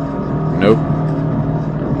 Nope.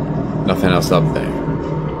 Nothing else up there.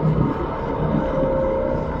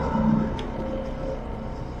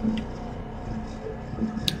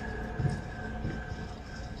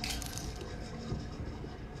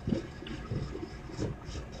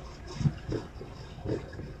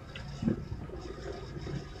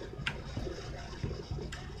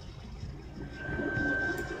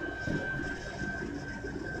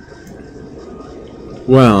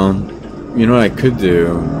 Well, you know what I could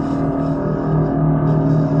do?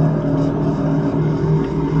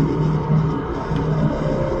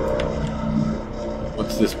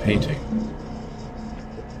 What's this painting?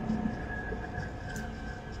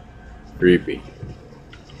 Creepy.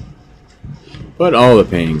 But all the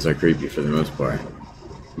paintings are creepy for the most part.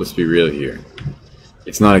 Let's be real here.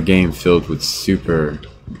 It's not a game filled with super...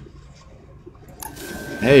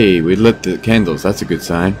 Hey, we lit the candles. That's a good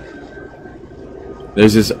sign.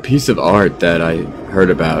 There's this piece of art that I heard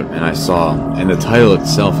about and I saw, and the title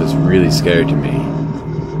itself is really scary to me.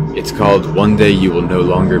 It's called One Day You Will No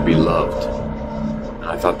Longer Be Loved. And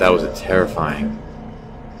I thought that was a terrifying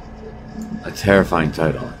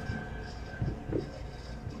title.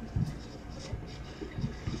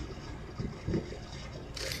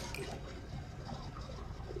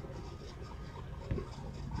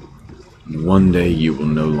 One day you will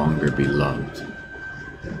no longer be loved.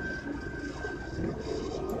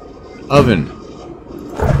 Oven.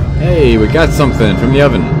 Hey, we got something from the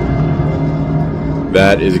oven.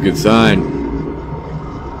 That is a good sign.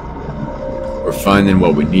 We're finding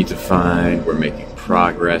what we need to find. We're making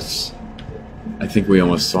progress. I think we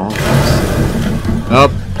almost solved this. Oh,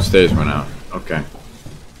 stairs went out. Okay.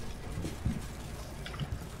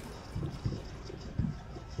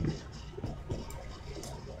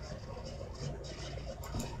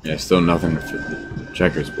 Yeah, still nothing for the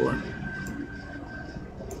checkers board.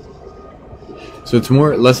 So it's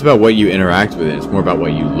less about what you interact with, it's more about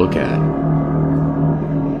what you look at,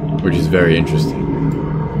 which is very interesting.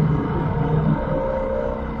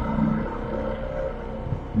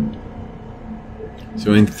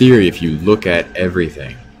 So in theory, if you look at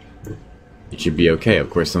everything, it should be okay. Of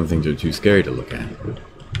course, some things are too scary to look at.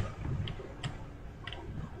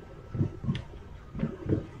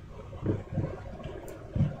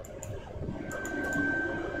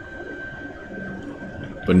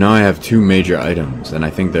 But now I have two major items, and I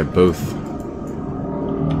think they're both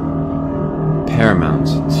paramount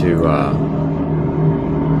to,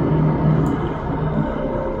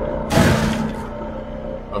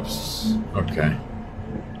 Oops. Okay.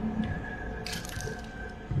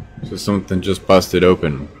 So something just busted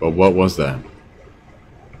open, but what was that?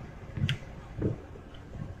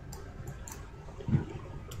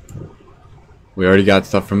 We already got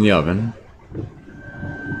stuff from the oven.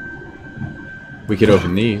 We could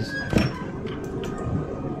open these.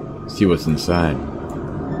 See what's inside.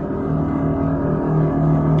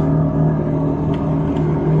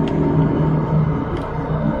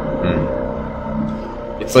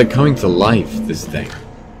 It's like coming to life, this thing.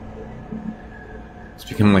 It's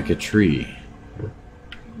become like a tree.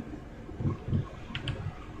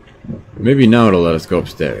 Maybe now it'll let us go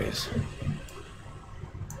upstairs.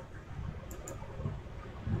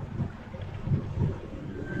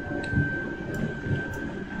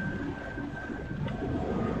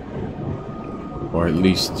 Or at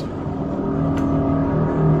least...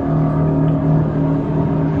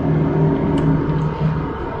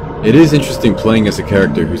 It is interesting playing as a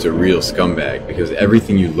character who's a real scumbag, because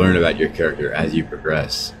everything you learn about your character as you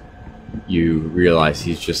progress, you realize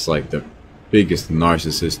he's just like the biggest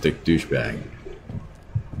narcissistic douchebag.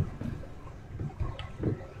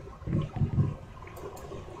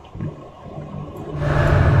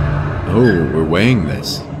 Oh, we're weighing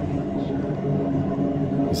this.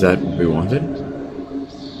 Is that what we wanted?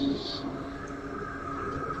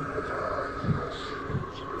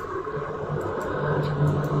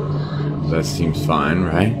 That seems fine,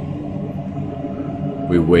 right?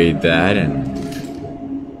 We weighed that and...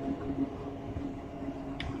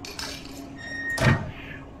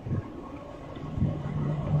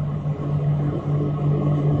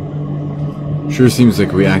 Sure seems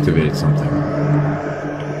like we activated something.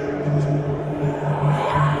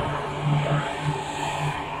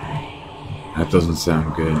 That doesn't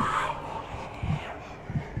sound good.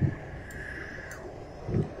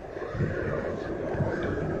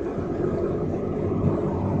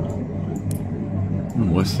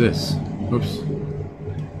 What's this? Oops.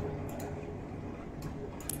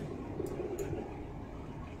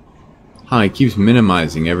 Huh, it keeps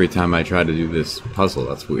minimizing every time I try to do this puzzle.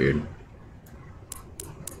 That's weird.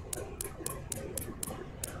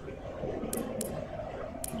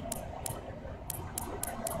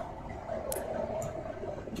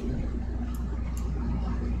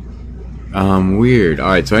 Weird.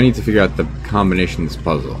 Alright, so I need to figure out the combination of this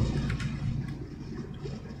puzzle.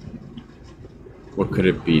 What could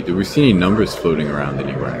it be? Do we see any numbers floating around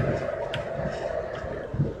anywhere?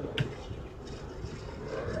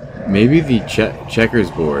 Maybe the checkers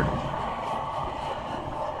board.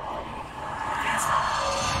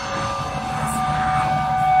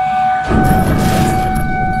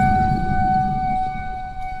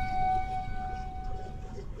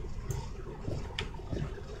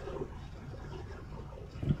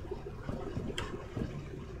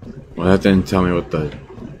 Well, that didn't tell me what the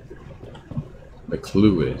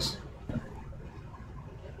clue is.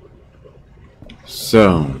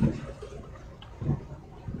 So,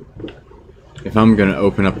 if I'm gonna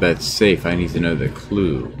open up that safe, I need to know the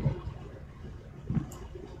clue.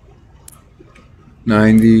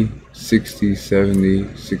 90, 60,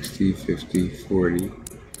 70, 60, 50, 40.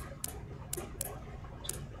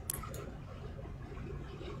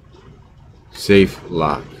 Safe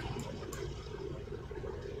lock.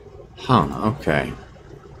 Huh, okay.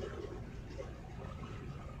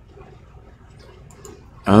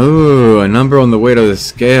 Oh, a number on the weight of the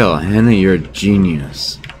scale. Hannah, you're a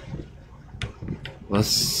genius. Let's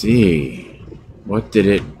see. What did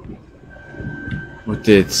it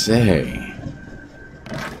say?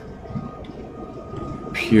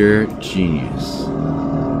 Pure genius.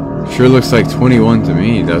 Sure looks like 21 to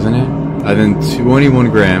me, doesn't it? And then 21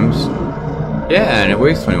 grams. Yeah, and it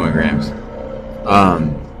weighs 21 grams.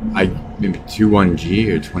 Maybe 21G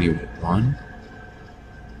or 21?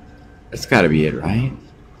 That's gotta be it, right?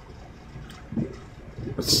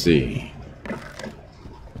 Let's see.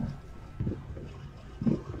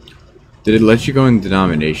 Did it let you go in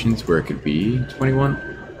denominations where it could be 21?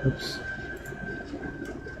 Oops.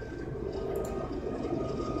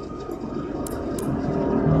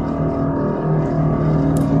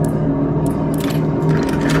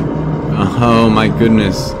 Oh my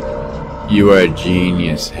goodness. You are a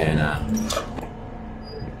genius, Hannah.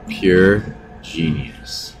 Pure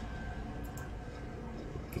genius.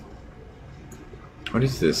 What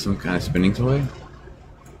is this? Some kind of spinning toy?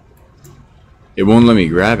 It won't let me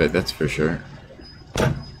grab it, that's for sure.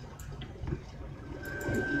 I'm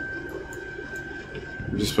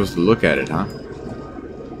just supposed to look at it, huh?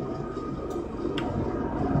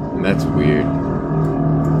 That's weird.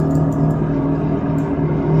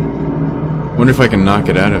 Wonder if I can knock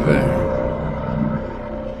it out of there.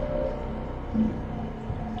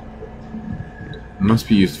 It must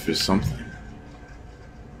be used for something.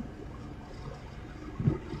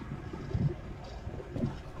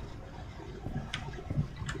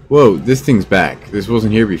 Whoa, this thing's back. This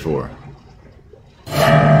wasn't here before.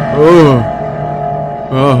 Oh!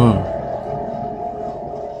 Oh!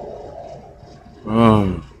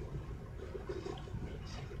 Oh!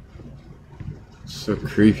 So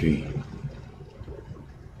creepy.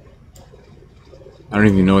 I don't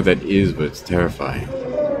even know what that is, but it's terrifying.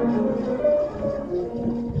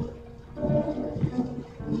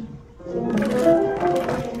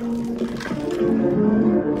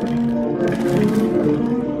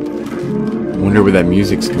 I wonder where that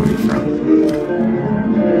music's coming from.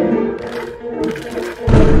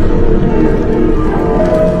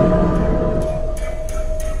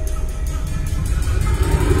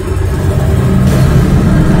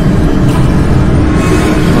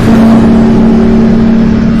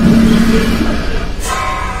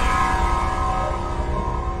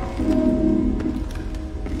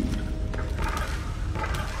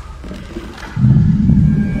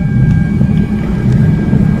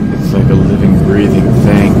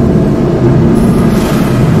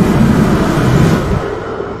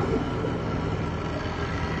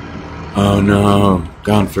 Oh no,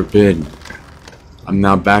 God forbid. I'm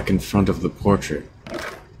now back in front of the portrait.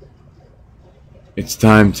 It's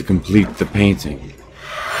time to complete the painting.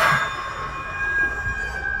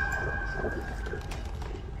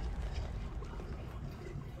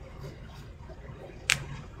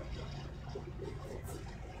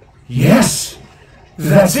 Yes!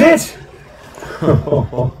 That's it!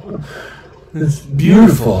 It's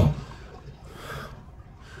beautiful.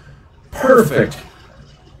 Perfect.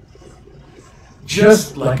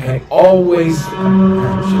 Just like I always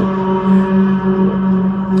imagined.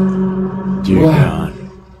 Dear What? God.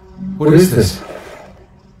 What is this?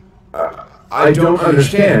 I don't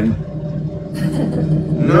understand.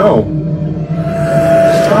 No.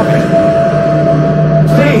 Stop it.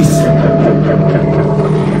 Please.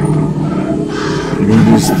 What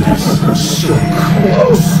is this? So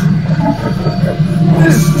close.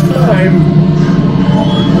 This time,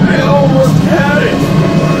 I almost had it.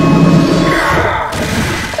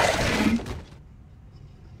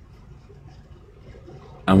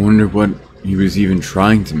 I wonder what he was even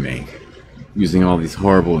trying to make, using all these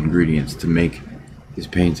horrible ingredients to make his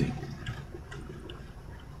painting.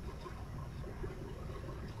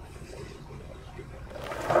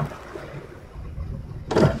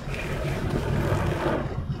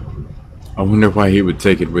 I wonder why he would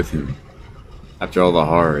take it with him, after all the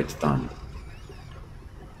horror it's done.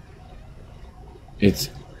 It's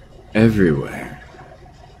everywhere.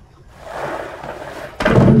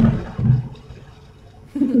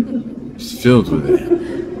 It's filled with it.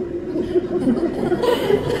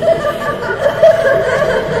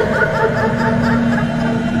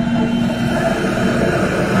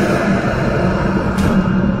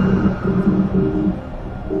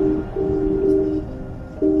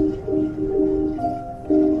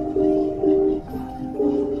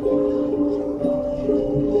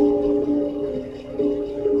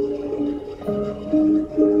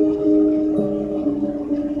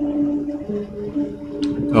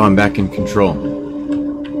 Oh, I'm back in control.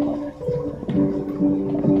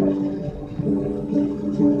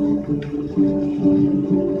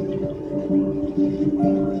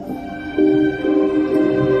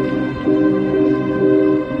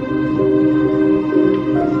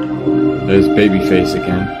 There's Babyface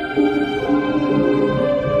again.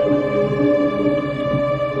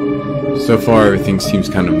 So far, everything seems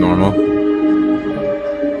kind of normal.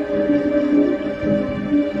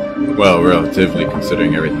 Well, relatively,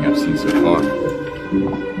 considering everything I've seen so far.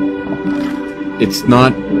 It's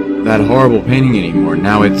not that horrible painting anymore.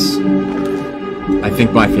 Now it's, I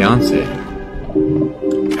think, my fiance.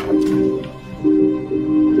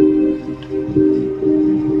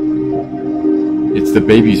 It's the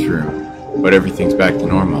baby's room, but everything's back to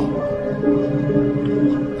normal.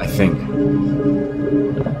 I think.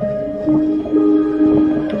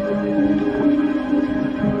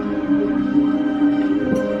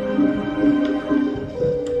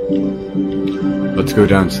 Let's go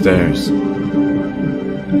downstairs.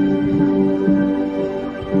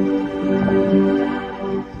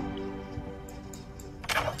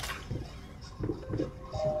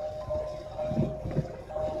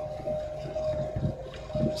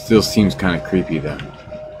 Still seems kind of creepy though.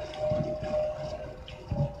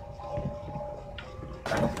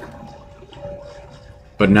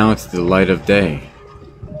 But now it's the light of day.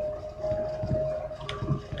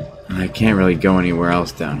 And I can't really go anywhere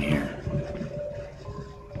else down here.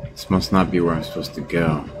 This must not be where I'm supposed to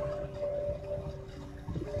go.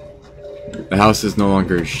 The house is no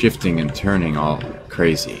longer shifting and turning all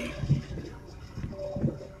crazy.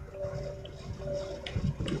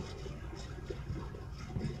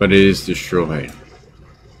 But it is destroyed.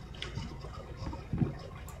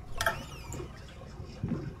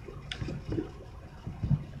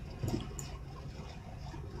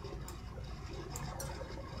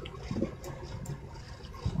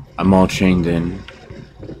 I'm all chained in.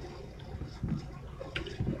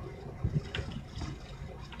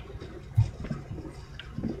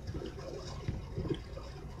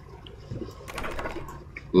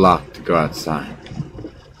 Locked to go outside.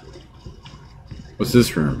 What's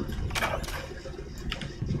this room?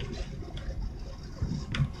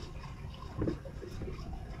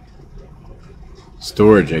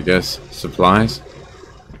 Storage, I guess. Supplies?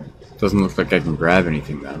 Doesn't look like I can grab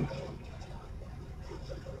anything though.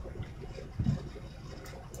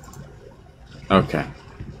 Okay.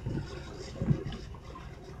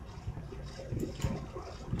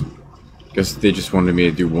 Guess they just wanted me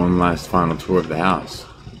to do one last final tour of the house.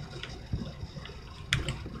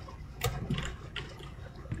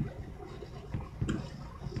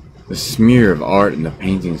 The smear of art in the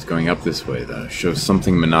paintings going up this way, though, shows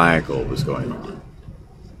something maniacal was going on.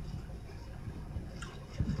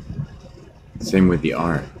 Same with the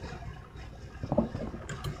art.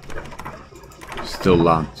 Still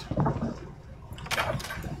locked.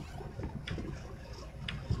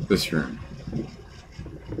 This room.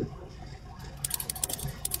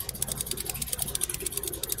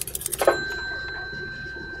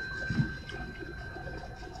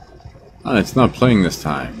 Oh, it's not playing this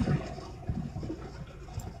time.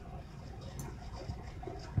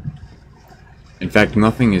 fact,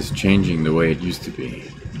 nothing is changing the way it used to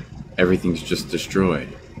be. Everything's just destroyed.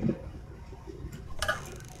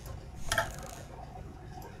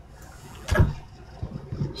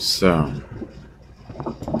 So,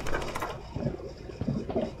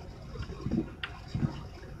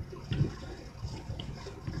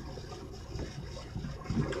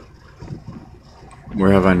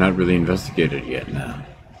 where have I not really investigated yet now?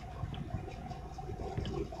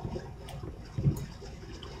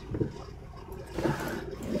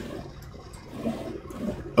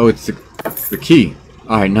 Oh, it's the key.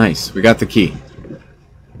 Alright, nice. We got the key.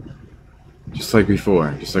 Just like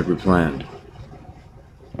before, just like we planned.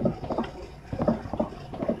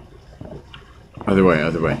 Other way,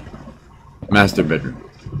 other way. Master bedroom.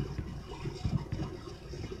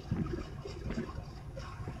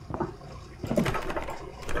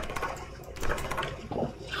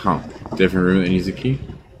 Huh. Different room that needs a key?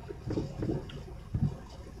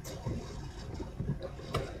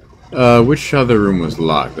 Which other room was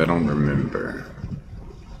locked? I don't remember.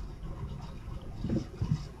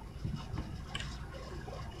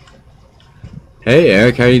 Hey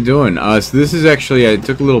Eric, how you doing? So this is actually, I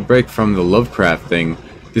took a little break from the Lovecraft thing.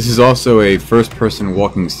 This is also a first-person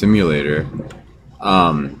walking simulator.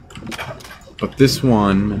 But this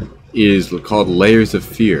one is called Layers of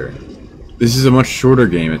Fear. This is a much shorter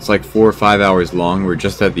game. It's like 4 or 5 hours long. We're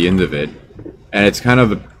just at the end of it. And it's kind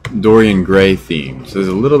of a Dorian Gray theme. So there's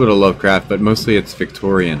a little bit of Lovecraft, but mostly it's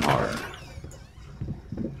Victorian horror.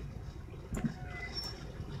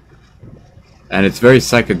 And it's very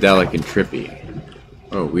psychedelic and trippy.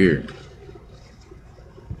 Oh, weird.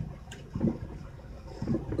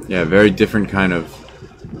 Yeah, very different kind of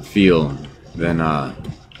feel than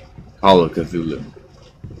Call of Cthulhu.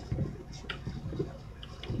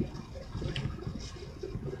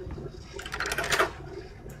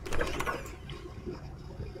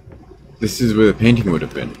 This is where the painting would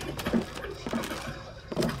have been.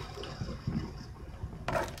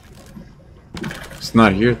 It's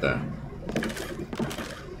not here though.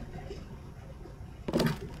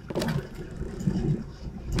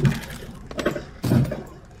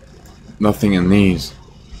 Nothing in these.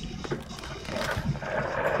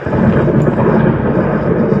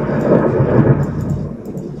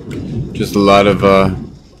 Just a lot of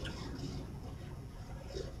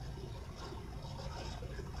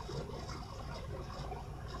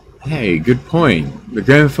Hey, good point. The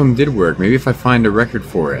gramophone did work. Maybe if I find a record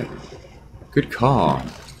for it. Good call.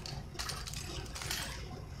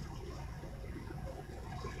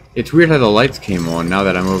 It's weird how the lights came on now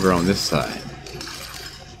that I'm over on this side.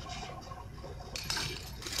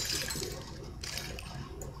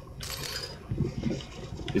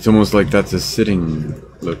 It's almost like that's a sitting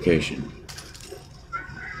location.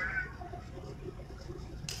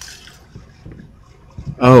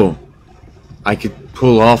 Oh, I could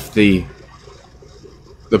pull off the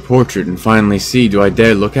portrait and finally see. Do I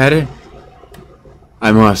dare look at it?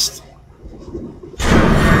 I must.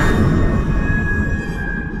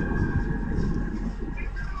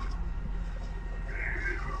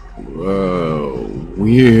 Whoa,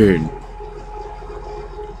 weird.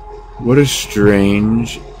 What a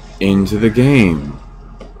strange end to the game.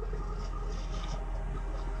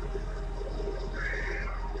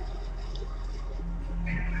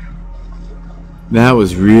 That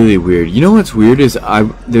was really weird. You know what's weird is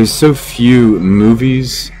there's so few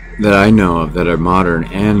movies that I know of that are modern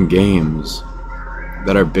and games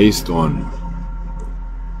that are based on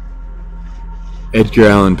Edgar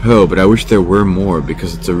Allan Poe, but I wish there were more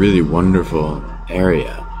because it's a really wonderful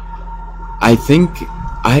area.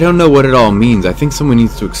 I don't know what it all means. I think someone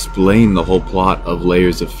needs to explain the whole plot of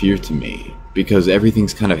Layers of Fear to me, because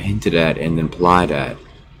everything's kind of hinted at and implied at,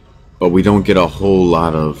 but we don't get a whole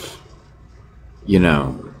lot of, you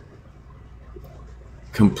know,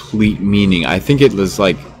 complete meaning. I think it was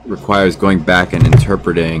like requires going back and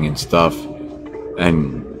interpreting and stuff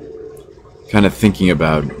and kind of thinking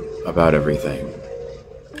about everything.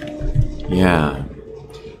 Yeah.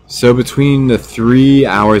 So between the 3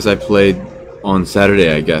 hours I played on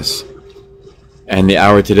Saturday, I guess, and the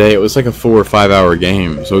hour today, it was like a 4 or 5 hour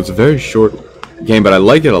game. So it's a very short game, but I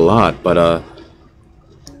like it a lot. But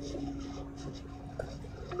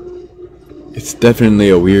it's definitely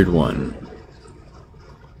a weird one.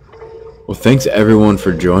 Well, thanks everyone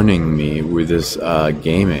for joining me with this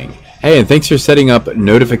gaming. Hey, and thanks for setting up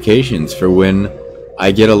notifications for when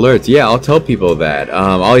I get alerts. Yeah, I'll tell people that.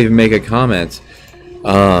 I'll even make a comment.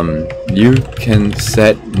 You can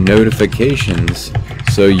set notifications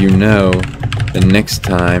so you know the next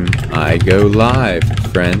time I go live,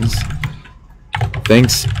 friends.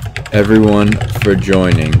 Thanks everyone for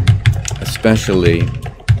joining, especially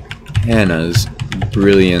Hannah's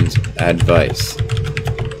brilliant advice.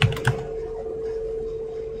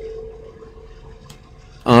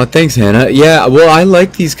 Thanks, Hannah. Yeah, well, I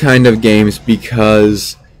like these kind of games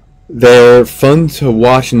because they're fun to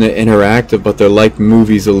watch and they're interactive, but they're like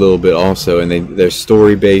movies a little bit also, and they're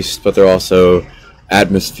story based, but they're also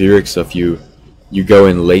atmospheric. So if you go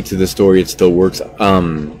in late to the story, it still works.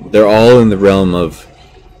 They're all in the realm of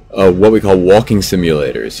what we call walking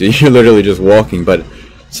simulators. You're literally just walking, but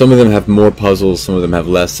some of them have more puzzles, some of them have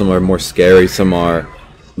less, some are more scary, some are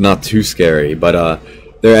not too scary, but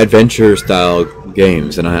they're adventure style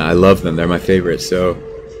games, and I love them. They're my favorite. So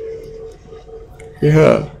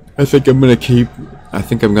yeah, I think I'm gonna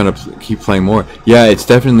keep playing more. Yeah, it's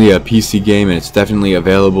definitely a PC game, and it's definitely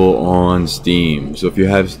available on Steam. So if you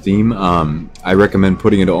have Steam, I recommend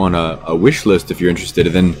putting it on a wish list if you're interested.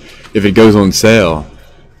 And then if it goes on sale,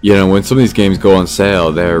 you know, when some of these games go on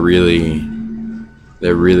sale, they're really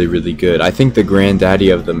good. I think the granddaddy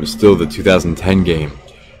of them is still the 2010 game,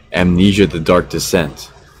 Amnesia: The Dark Descent.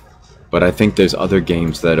 But I think there's other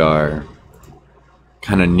games that are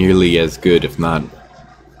kind of nearly as good, if not,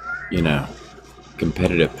 you know,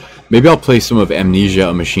 competitive. Maybe I'll play some of Amnesia: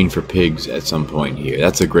 A Machine for Pigs at some point here.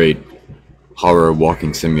 That's a great horror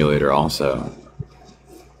walking simulator also.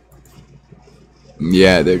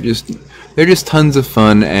 Yeah, they're just tons of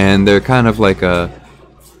fun, and they're kind of like a,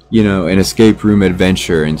 you know, an escape room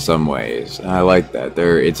adventure in some ways. I like that.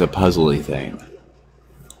 It's a puzzly thing.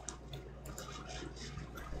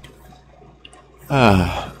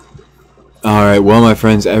 Alright, well, my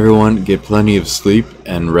friends, everyone, get plenty of sleep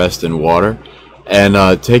and rest and water.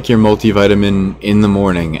 And take your multivitamin in the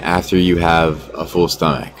morning after you have a full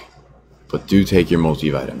stomach. But do take your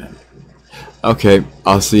multivitamin. Okay,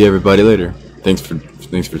 I'll see everybody later. Thanks for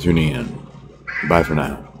tuning in. Bye for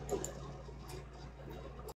now.